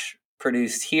trash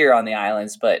produced here on the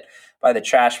islands, but by the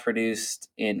trash produced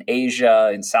in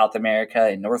Asia, in South America,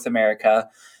 in North America.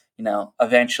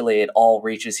 Eventually it all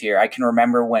reaches here. I can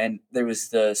remember when there was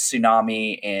the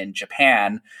tsunami in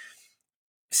Japan.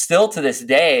 Still to this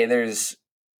day, there's,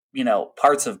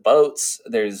 parts of boats,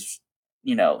 there's,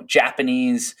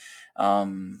 Japanese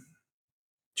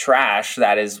trash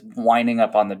that is winding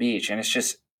up on the beach. And it's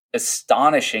just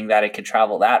astonishing that it could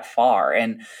travel that far.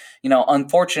 And,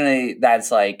 unfortunately,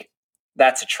 that's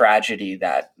a tragedy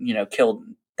that, killed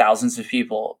thousands of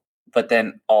people, but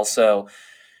then also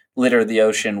littered the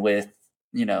ocean with,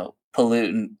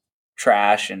 pollutant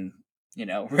trash and,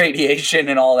 radiation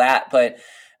and all that. But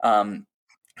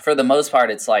for the most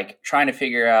part, it's like trying to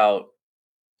figure out,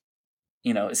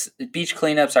 beach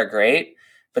cleanups are great,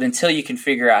 but until you can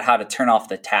figure out how to turn off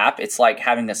the tap, it's like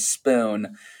having a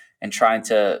spoon and trying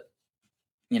to,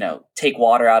 take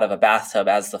water out of a bathtub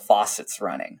as the faucet's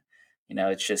running.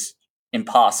 It's just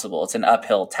impossible. It's an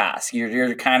uphill task.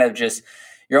 You're kind of just,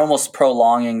 you're almost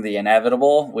prolonging the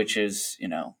inevitable, which is,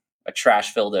 a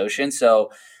trash-filled ocean.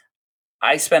 So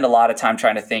I spend a lot of time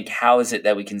trying to think, how is it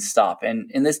that we can stop?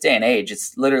 And in this day and age,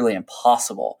 it's literally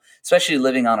impossible, especially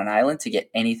living on an island, to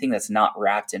get anything that's not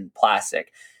wrapped in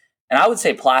plastic. And I would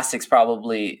say plastic's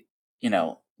probably,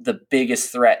 the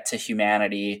biggest threat to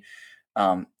humanity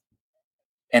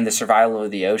and the survival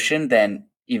of the ocean than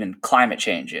even climate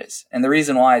change is. And the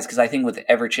reason why is because I think with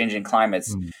ever-changing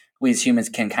climates, we as humans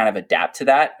can kind of adapt to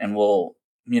that and we'll,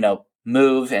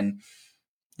 move and,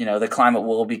 the climate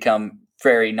will become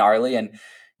very gnarly. And,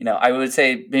 I would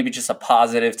say maybe just a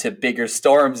positive to bigger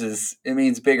storms is it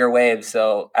means bigger waves.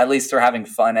 So at least we're having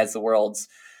fun as the world's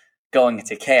going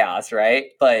into chaos, right?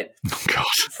 But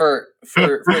for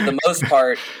the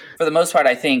most part,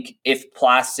 I think if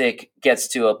plastic gets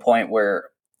to a point where,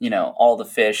 all the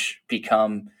fish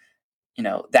become,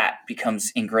 that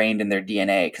becomes ingrained in their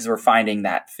DNA, because we're finding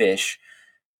that fish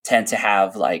tend to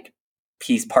have like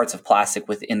parts of plastic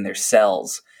within their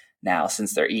cells now,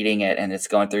 since they're eating it and it's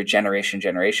going through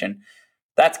generation,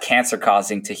 that's cancer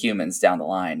causing to humans down the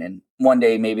line. And one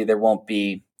day maybe there won't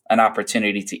be an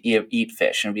opportunity to eat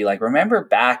fish and be like, remember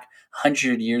back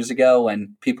 100 years ago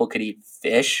when people could eat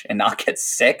fish and not get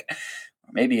sick.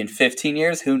 Or maybe in 15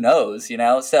 years, who knows,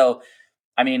 So,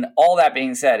 I mean, all that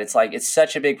being said, it's like it's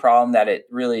such a big problem that it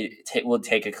really will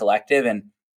take a collective. And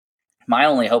my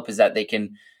only hope is that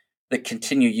the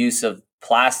continued use of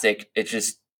plastic, it's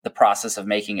just the process of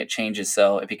making it changes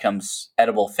so it becomes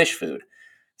edible fish food.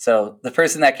 So the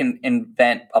person that can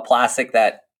invent a plastic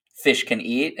that fish can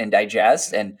eat and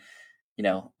digest and,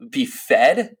 be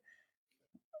fed,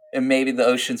 and maybe the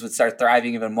oceans would start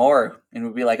thriving even more and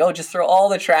would be like, oh, just throw all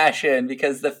the trash in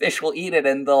because the fish will eat it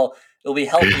and it'll be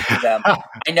healthy for them.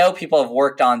 I know people have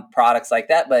worked on products like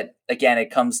that, but again,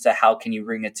 it comes to how can you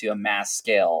bring it to a mass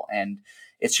scale? And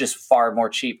it's just far more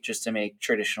cheap just to make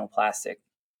traditional plastic.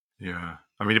 Yeah.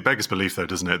 I mean, it beggars belief, though,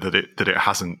 doesn't it, that it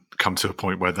hasn't come to a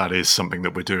point where that is something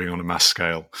that we're doing on a mass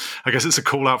scale. I guess it's a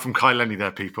call out from Kai Lenny there,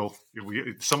 people.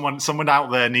 Someone out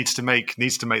there needs to make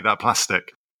that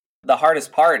plastic. The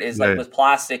hardest part is like with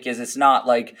plastic is it's not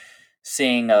like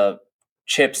seeing a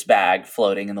chips bag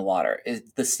floating in the water.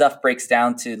 The stuff breaks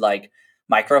down to like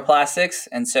microplastics.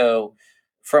 And so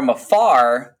from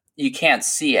afar, you can't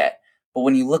see it. But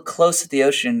when you look close at the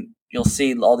ocean, you'll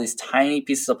see all these tiny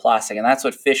pieces of plastic. And that's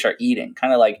what fish are eating,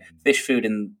 kind of like fish food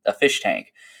in a fish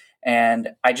tank. And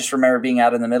I just remember being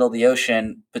out in the middle of the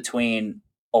ocean between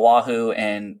Oahu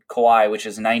and Kauai, which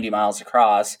is 90 miles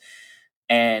across.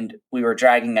 And we were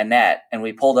dragging a net and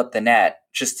we pulled up the net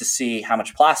just to see how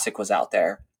much plastic was out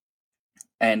there.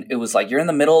 And it was like, you're in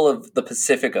the middle of the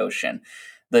Pacific Ocean,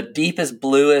 the deepest,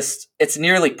 bluest, it's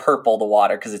nearly purple, the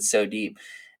water, because it's so deep.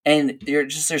 And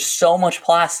there's so much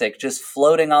plastic just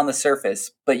floating on the surface,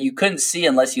 but you couldn't see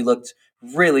unless you looked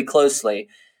really closely.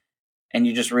 And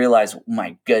you just realize, oh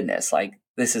my goodness, like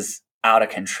this is out of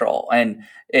control. And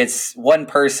it's one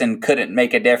person couldn't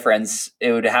make a difference.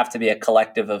 It would have to be a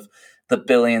collective of the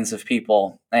billions of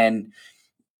people. And,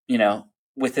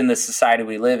 within the society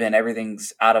we live in,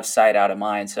 everything's out of sight, out of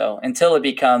mind. So until it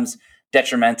becomes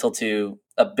detrimental to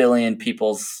a billion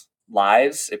people's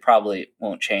lives, it probably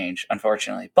won't change,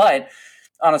 unfortunately. But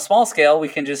on a small scale, we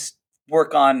can just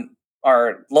work on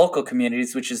our local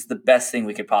communities, which is the best thing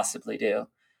we could possibly do,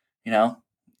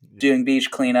 doing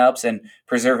beach cleanups and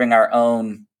preserving our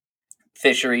own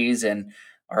fisheries and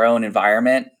our own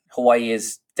environment. Hawaii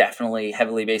is definitely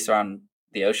heavily based around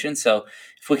the ocean. So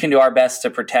if we can do our best to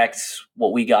protect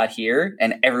what we got here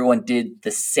and everyone did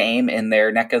the same in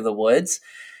their neck of the woods,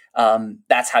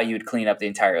 that's how you would clean up the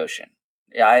entire ocean.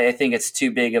 I think it's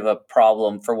too big of a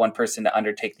problem for one person to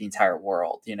undertake the entire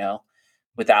world,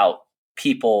 without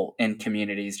people in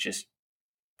communities just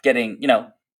getting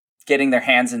their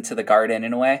hands into the garden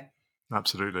in a way.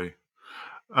 Absolutely.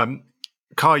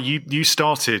 Kai, you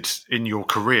started in your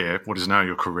career, what is now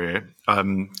your career. I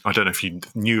don't know if you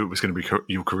knew it was going to be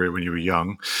your career when you were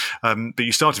young, but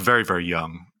you started very, very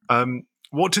young.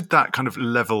 What did that kind of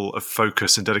level of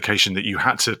focus and dedication that you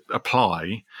had to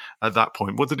apply at that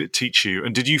point, what did it teach you?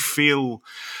 And did you feel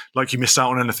like you missed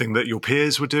out on anything that your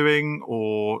peers were doing,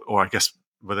 or I guess,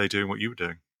 were they doing what you were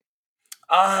doing?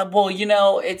 Well,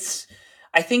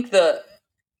 I think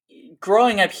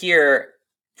growing up here,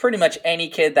 pretty much any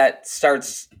kid that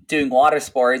starts doing water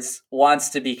sports wants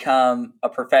to become a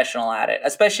professional at it.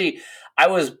 Especially, I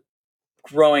was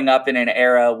growing up in an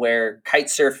era where kite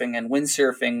surfing and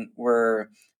windsurfing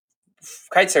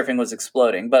kite surfing was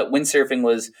exploding, but windsurfing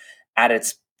was at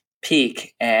its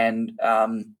peak, and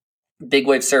big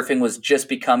wave surfing was just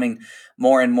becoming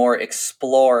more and more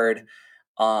explored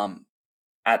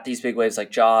at these big waves like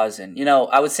Jaws. And,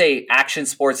 I would say action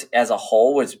sports as a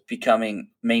whole was becoming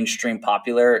mainstream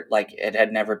popular like it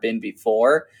had never been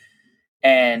before.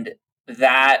 And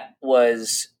I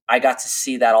got to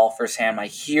see that all firsthand. My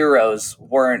heroes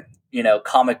weren't,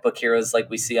 comic book heroes like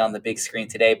we see on the big screen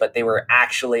today, but they were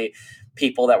actually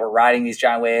people that were riding these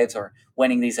giant waves or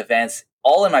winning these events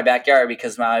all in my backyard,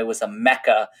 because Maui was a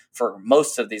mecca for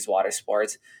most of these water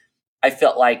sports. I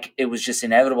felt like it was just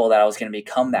inevitable that I was going to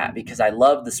become that, because I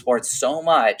loved the sport so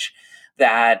much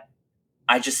that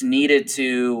I just needed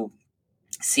to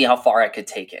see how far I could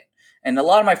take it. And a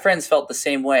lot of my friends felt the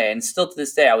same way. And still to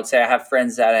this day, I would say I have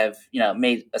friends that have,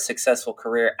 made a successful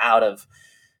career out of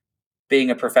being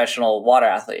a professional water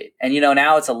athlete. And,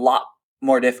 now it's a lot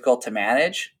more difficult to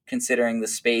manage, considering the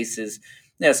space is,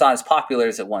 it's not as popular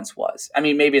as it once was. I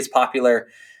mean, maybe it's popular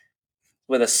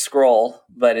with a scroll,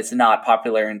 but it's not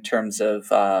popular in terms of,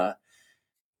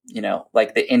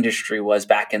 like the industry was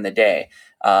back in the day.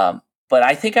 But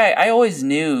I think I always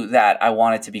knew that I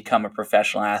wanted to become a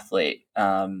professional athlete,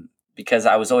 because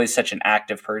I was always such an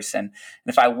active person. And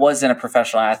if I wasn't a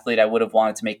professional athlete, I would have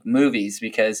wanted to make movies,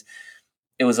 because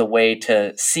it was a way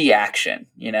to see action,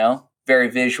 very very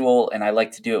visual, and I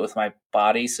like to do it with my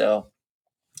body. So,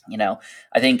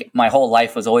 I think my whole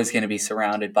life was always going to be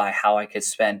surrounded by how I could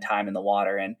spend time in the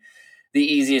water. And the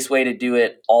easiest way to do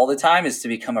it all the time is to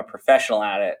become a professional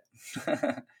at it.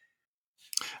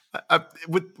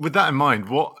 With that in mind,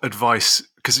 what advice?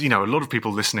 Because a lot of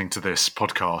people listening to this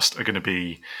podcast are going to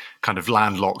be kind of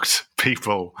landlocked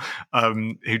people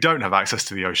who don't have access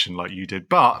to the ocean like you did,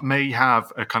 but may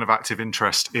have a kind of active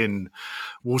interest in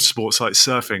water sports like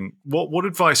surfing. What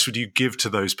advice would you give to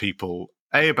those people?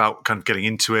 A, about kind of getting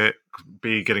into it.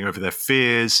 B, getting over their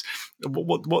fears.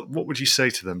 What would you say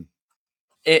to them?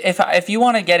 If you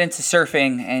want to get into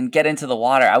surfing and get into the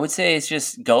water, I would say it's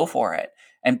just go for it.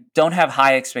 And don't have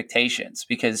high expectations,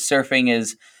 because surfing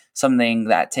is something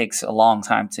that takes a long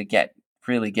time to get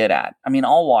really good at. I mean,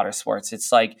 all water sports,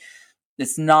 it's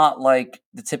not like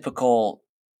the typical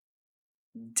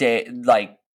day,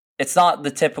 it's not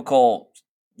the typical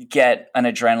get an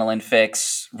adrenaline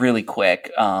fix really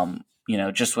quick,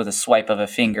 just with a swipe of a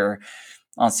finger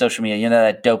on social media,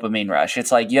 that dopamine rush.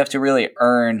 It's like you have to really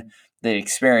earn the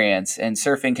experience, and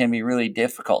surfing can be really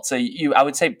difficult. So I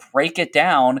would say break it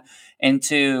down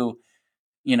into,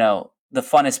 the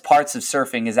funnest parts of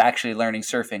surfing is actually learning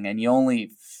surfing. And you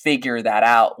only figure that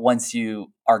out once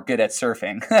you are good at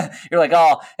surfing. You're like,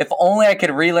 oh, if only I could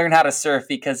relearn how to surf,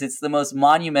 because it's the most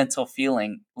monumental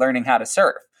feeling, learning how to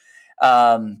surf.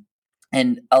 And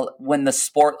when the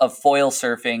sport of foil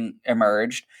surfing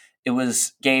emerged,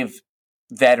 it gave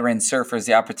veteran surfers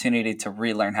the opportunity to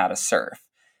relearn how to surf.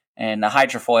 And a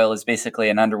hydrofoil is basically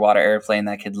an underwater airplane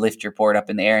that could lift your board up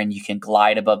in the air, and you can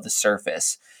glide above the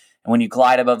surface. And when you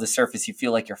glide above the surface, you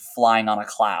feel like you're flying on a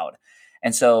cloud.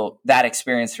 And so that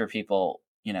experience for people,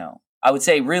 I would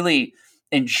say really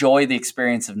enjoy the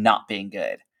experience of not being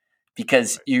good,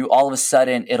 because you all of a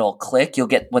sudden it'll click. You'll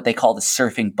get what they call the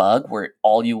surfing bug, where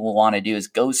all you will want to do is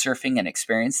go surfing and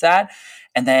experience that.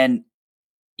 And then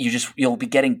you'll be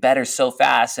getting better so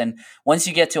fast. And once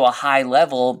you get to a high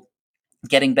level,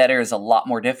 getting better is a lot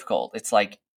more difficult. It's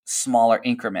like smaller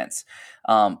increments.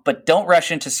 But don't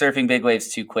rush into surfing big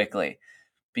waves too quickly,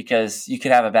 because you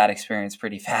could have a bad experience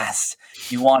pretty fast.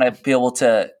 You want to be able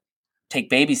to take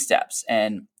baby steps.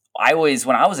 And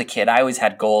when I was a kid, I always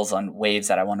had goals on waves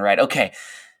that I want to ride. Okay,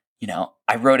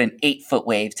 I rode an 8-foot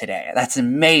wave today. That's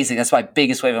amazing. That's my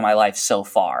biggest wave of my life so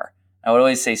far. I would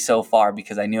always say so far,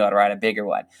 because I knew I'd ride a bigger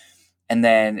one. And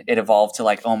then it evolved to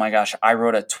like, oh my gosh, I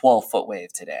rode a 12-foot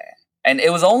wave today. And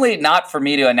it was only not for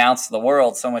me to announce to the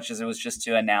world so much as it was just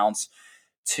to announce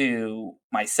to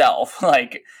myself,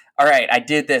 like, all right, I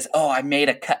did this. Oh, I made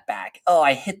a cutback. Oh,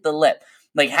 I hit the lip.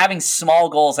 Like having small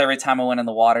goals every time I went in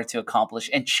the water to accomplish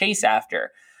and chase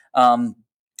after. And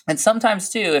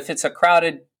sometimes too, if it's a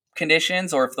crowded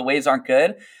conditions or if the waves aren't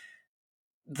good,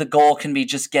 the goal can be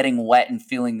just getting wet and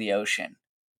feeling the ocean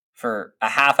for a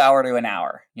half hour to an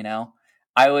hour,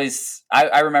 I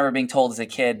remember being told as a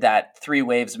kid that 3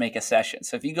 waves make a session.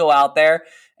 So if you go out there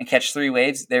and catch 3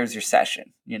 waves, there's your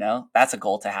session. That's a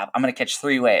goal to have. I'm going to catch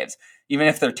 3 waves. Even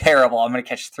if they're terrible, I'm going to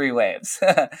catch 3 waves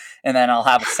and then I'll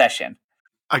have a session.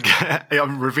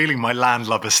 I'm revealing my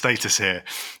landlubber status here.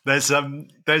 There's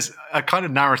a kind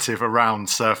of narrative around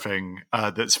surfing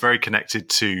that's very connected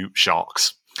to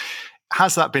sharks.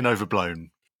 Has that been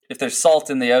overblown? If there's salt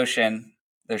in the ocean,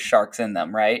 there's sharks in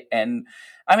them, right? And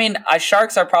I mean,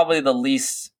 sharks are probably the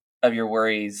least of your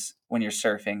worries when you're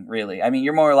surfing, really. I mean,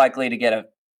 you're more likely to get a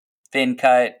fin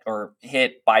cut or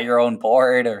hit by your own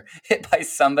board or hit by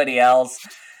somebody else,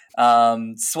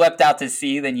 swept out to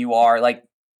sea than you are like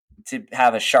to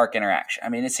have a shark interaction. I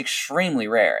mean, it's extremely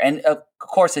rare. And of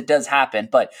course it does happen,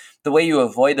 but the way you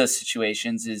avoid those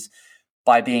situations is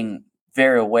by being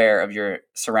very aware of your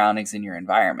surroundings and your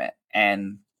environment.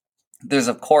 And there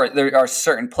are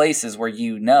certain places where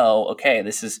okay,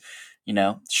 this is,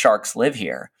 sharks live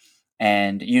here.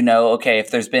 And okay, if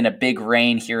there's been a big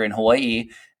rain here in Hawaii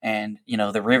and,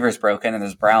 the river's broken and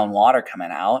there's brown water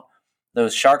coming out,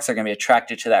 those sharks are going to be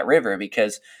attracted to that river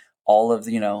because all of,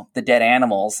 the dead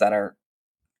animals that are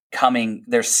coming,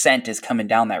 their scent is coming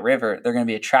down that river. They're going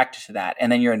to be attracted to that.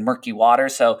 And then you're in murky water.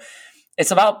 So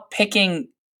it's about picking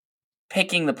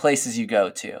the places you go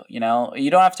to. You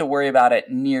don't have to worry about it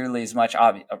nearly as much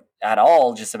at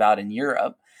all, just about in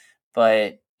Europe.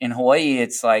 But in Hawaii,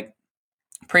 it's like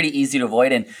pretty easy to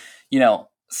avoid. And,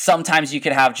 sometimes you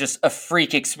could have just a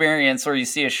freak experience where you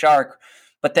see a shark,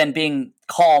 but then being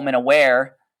calm and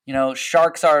aware,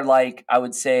 sharks are like, I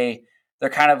would say they're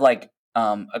kind of like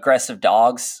aggressive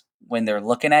dogs when they're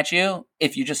looking at you.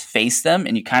 If you just face them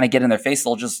and you kind of get in their face,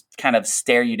 they'll just kind of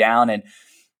stare you down and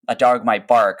a dog might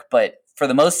bark. But for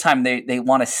the most time, they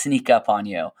want to sneak up on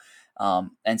you.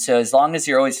 And so as long as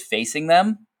you're always facing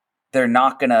them, they're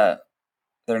not gonna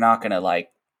like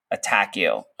attack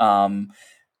you.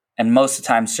 And most of the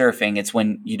time surfing, it's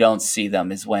when you don't see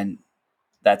them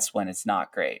that's when it's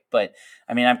not great. But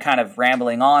I mean, I'm kind of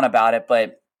rambling on about it,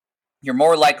 but you're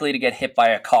more likely to get hit by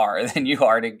a car than you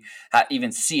are to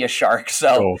even see a shark.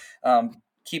 So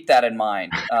keep that in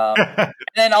mind. And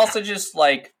then also just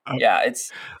like, yeah,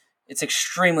 it's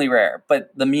extremely rare, but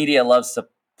the media loves to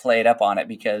play it up on it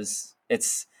because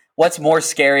it's what's more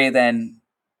scary than,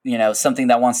 something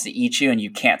that wants to eat you and you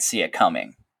can't see it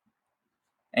coming.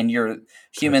 And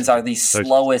humans are the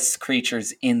slowest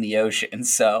creatures in the ocean.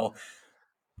 So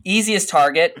easiest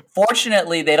target.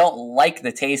 Fortunately, they don't like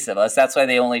the taste of us. That's why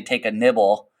they only take a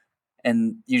nibble.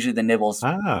 And usually the nibble's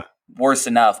worse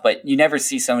enough, but you never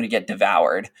see somebody get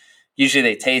devoured. Usually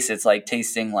they taste it's like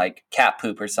tasting like cat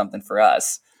poop or something for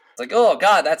us. It's like, oh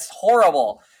God, that's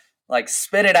horrible. Like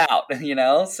spit it out,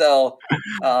 So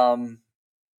I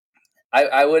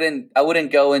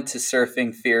wouldn't go into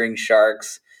surfing fearing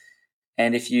sharks.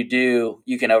 And if you do,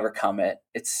 you can overcome it.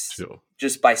 It's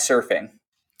just by surfing.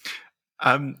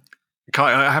 Kai,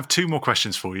 I have two more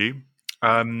questions for you.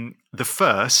 The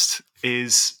first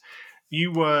is,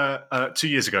 you were 2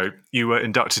 years ago, you were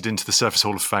inducted into the Surfers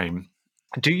Hall of Fame.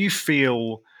 Do you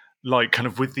feel like, kind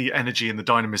of with the energy and the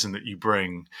dynamism that you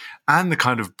bring and the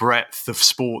kind of breadth of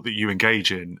sport that you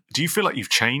engage in, do you feel like you've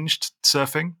changed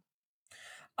surfing?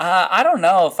 I don't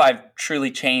know if I've truly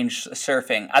changed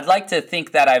surfing. I'd like to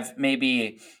think that I've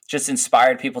maybe just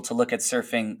inspired people to look at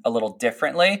surfing a little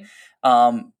differently.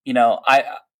 I've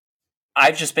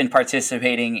just been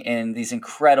participating in these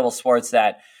incredible sports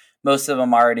that most of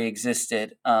them already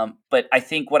existed. But I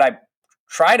think what I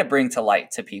try to bring to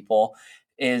light to people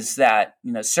is that,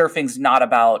 surfing's not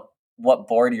about what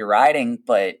board you're riding,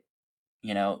 but,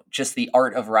 just the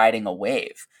art of riding a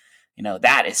wave.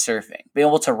 That is surfing. Being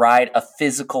able to ride a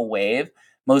physical wave.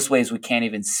 Most waves we can't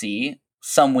even see.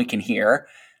 Some we can hear.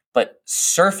 But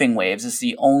surfing waves is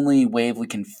the only wave we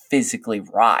can physically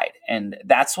ride. And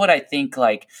that's what I think,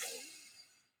 like,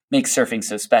 makes surfing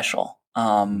so special.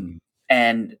 And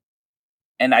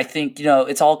I think,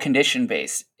 it's all condition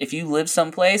based. If you live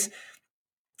someplace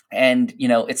and,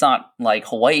 it's not like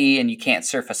Hawaii and you can't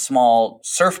surf a small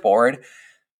surfboard,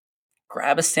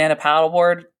 grab a stand-up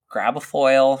paddleboard, grab a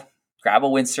foil, grab a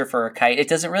windsurf or a kite. It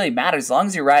doesn't really matter as long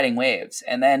as you're riding waves.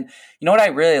 And then, what I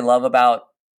really love about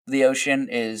the ocean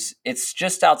is it's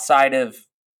just outside of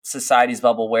society's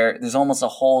bubble where there's almost a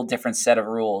whole different set of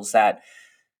rules that,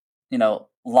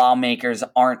 lawmakers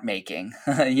aren't making.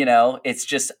 It's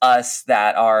just us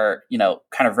that are,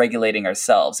 kind of regulating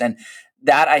ourselves. And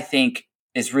that, I think,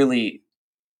 is really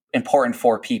important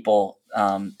for people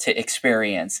to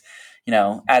experience.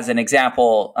 As an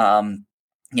example,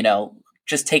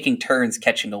 just taking turns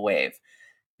catching a wave.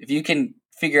 If you can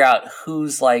figure out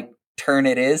whose turn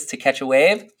it is to catch a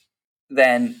wave,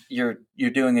 then you're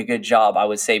doing a good job. I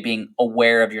would say being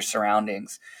aware of your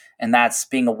surroundings, and that's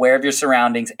being aware of your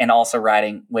surroundings and also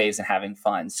riding waves and having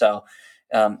fun. So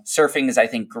surfing is, I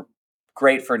think,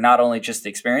 great for not only just the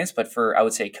experience, but for, I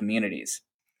would say, communities.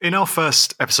 In our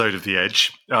first episode of The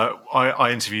Edge,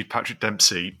 I interviewed Patrick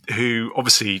Dempsey, who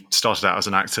obviously started out as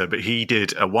an actor, but he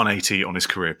did a 180 on his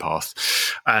career path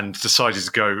and decided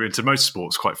to go into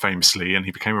motorsports quite famously, and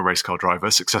he became a race car driver,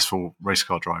 a successful race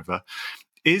car driver.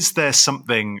 Is there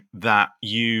something that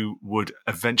you would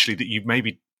eventually, that you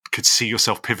maybe could see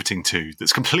yourself pivoting to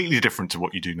that's completely different to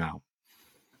what you do now?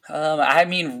 I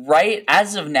mean, right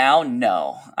as of now,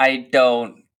 no. I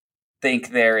don't think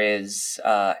there is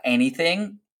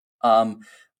anything.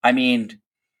 I mean,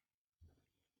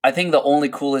 I think the only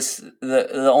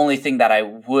thing that I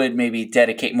would maybe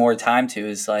dedicate more time to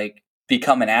is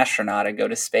become an astronaut and go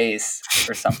to space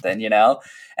or something, And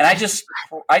I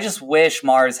just wish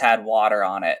Mars had water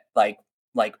on it, like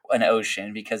an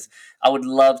ocean, because I would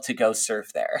love to go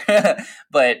surf there.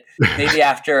 But maybe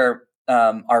after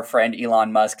our friend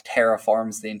Elon Musk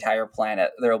terraforms the entire planet,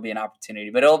 there will be an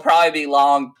opportunity. But it'll probably be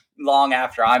long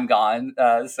after I'm gone.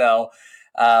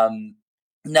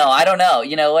 No, I don't know.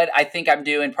 You know what? I think I'm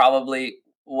doing probably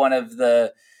one of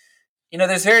the,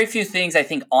 there's very few things I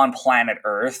think on planet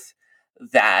Earth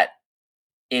that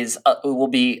will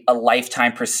be a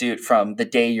lifetime pursuit from the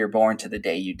day you're born to the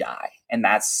day you die. And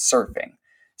that's surfing.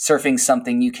 Surfing's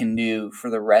something you can do for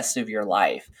the rest of your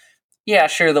life. Yeah,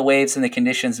 sure, the waves and the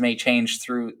conditions may change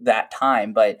through that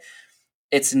time, but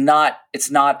it's not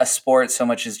a sport so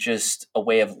much as just a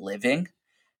way of living.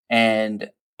 And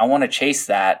I want to chase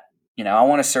that. I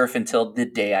want to surf until the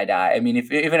day I die. I mean,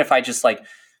 even if I just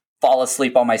fall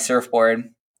asleep on my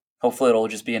surfboard, hopefully it'll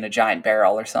just be in a giant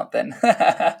barrel or something.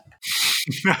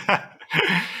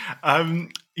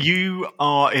 You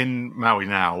are in Maui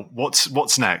now.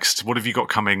 What's next? What have you got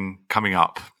coming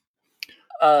up?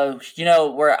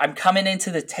 Where I'm coming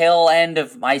into the tail end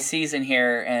of my season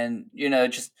here, and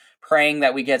just praying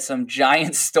that we get some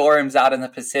giant storms out in the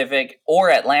Pacific or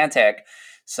Atlantic,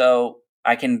 so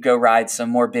I can go ride some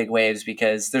more big waves,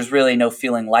 because there's really no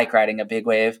feeling like riding a big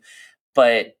wave.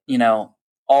 But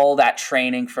all that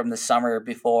training from the summer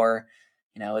before,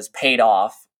 has paid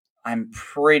off. I'm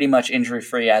pretty much injury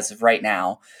free as of right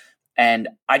now. And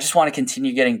I just want to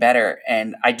continue getting better.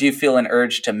 And I do feel an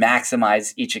urge to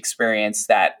maximize each experience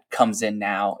that comes in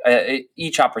now,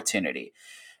 each opportunity.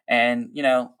 And,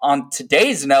 on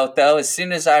today's note, though, as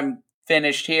soon as I'm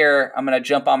finished here, I'm going to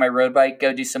jump on my road bike,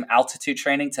 go do some altitude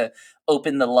training to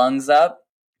open the lungs up,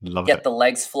 get the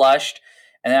legs flushed.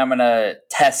 And then I'm going to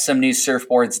test some new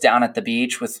surfboards down at the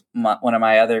beach with one of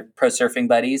my other pro surfing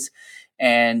buddies.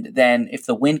 And then if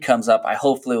the wind comes up, I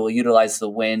hopefully will utilize the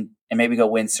wind and maybe go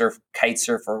windsurf, kite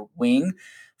surf, or wing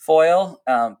foil.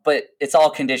 But it's all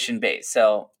condition based.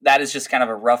 So that is just kind of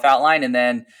a rough outline. And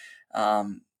then,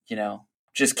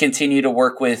 just continue to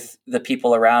work with the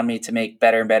people around me to make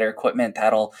better and better equipment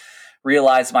that'll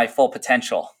realize my full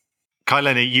potential. Kai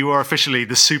Lenny, you are officially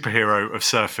the superhero of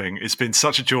surfing. It's been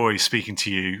such a joy speaking to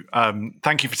you.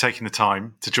 Thank you for taking the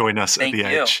time to join us at the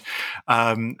Edge.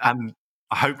 And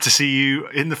I hope to see you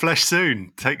in the flesh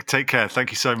soon. Take care.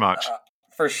 Thank you so much.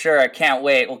 For sure. I can't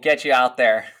wait. We'll get you out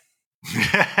there.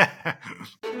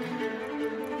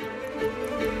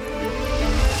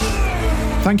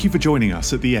 Thank you for joining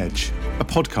us at The Edge, a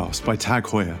podcast by TAG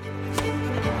Heuer.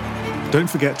 Don't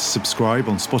forget to subscribe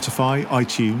on Spotify,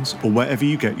 iTunes, or wherever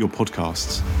you get your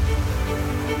podcasts.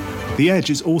 The Edge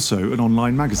is also an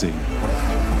online magazine.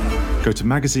 Go to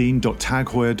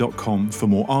magazine.tagheuer.com for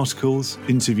more articles,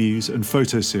 interviews, and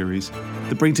photo series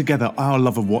that bring together our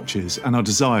love of watches and our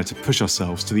desire to push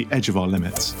ourselves to the edge of our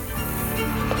limits.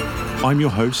 I'm your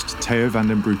host, Theo van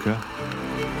den Broeke.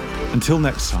 Until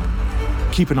next time,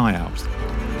 keep an eye out.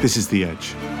 This is The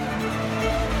Edge.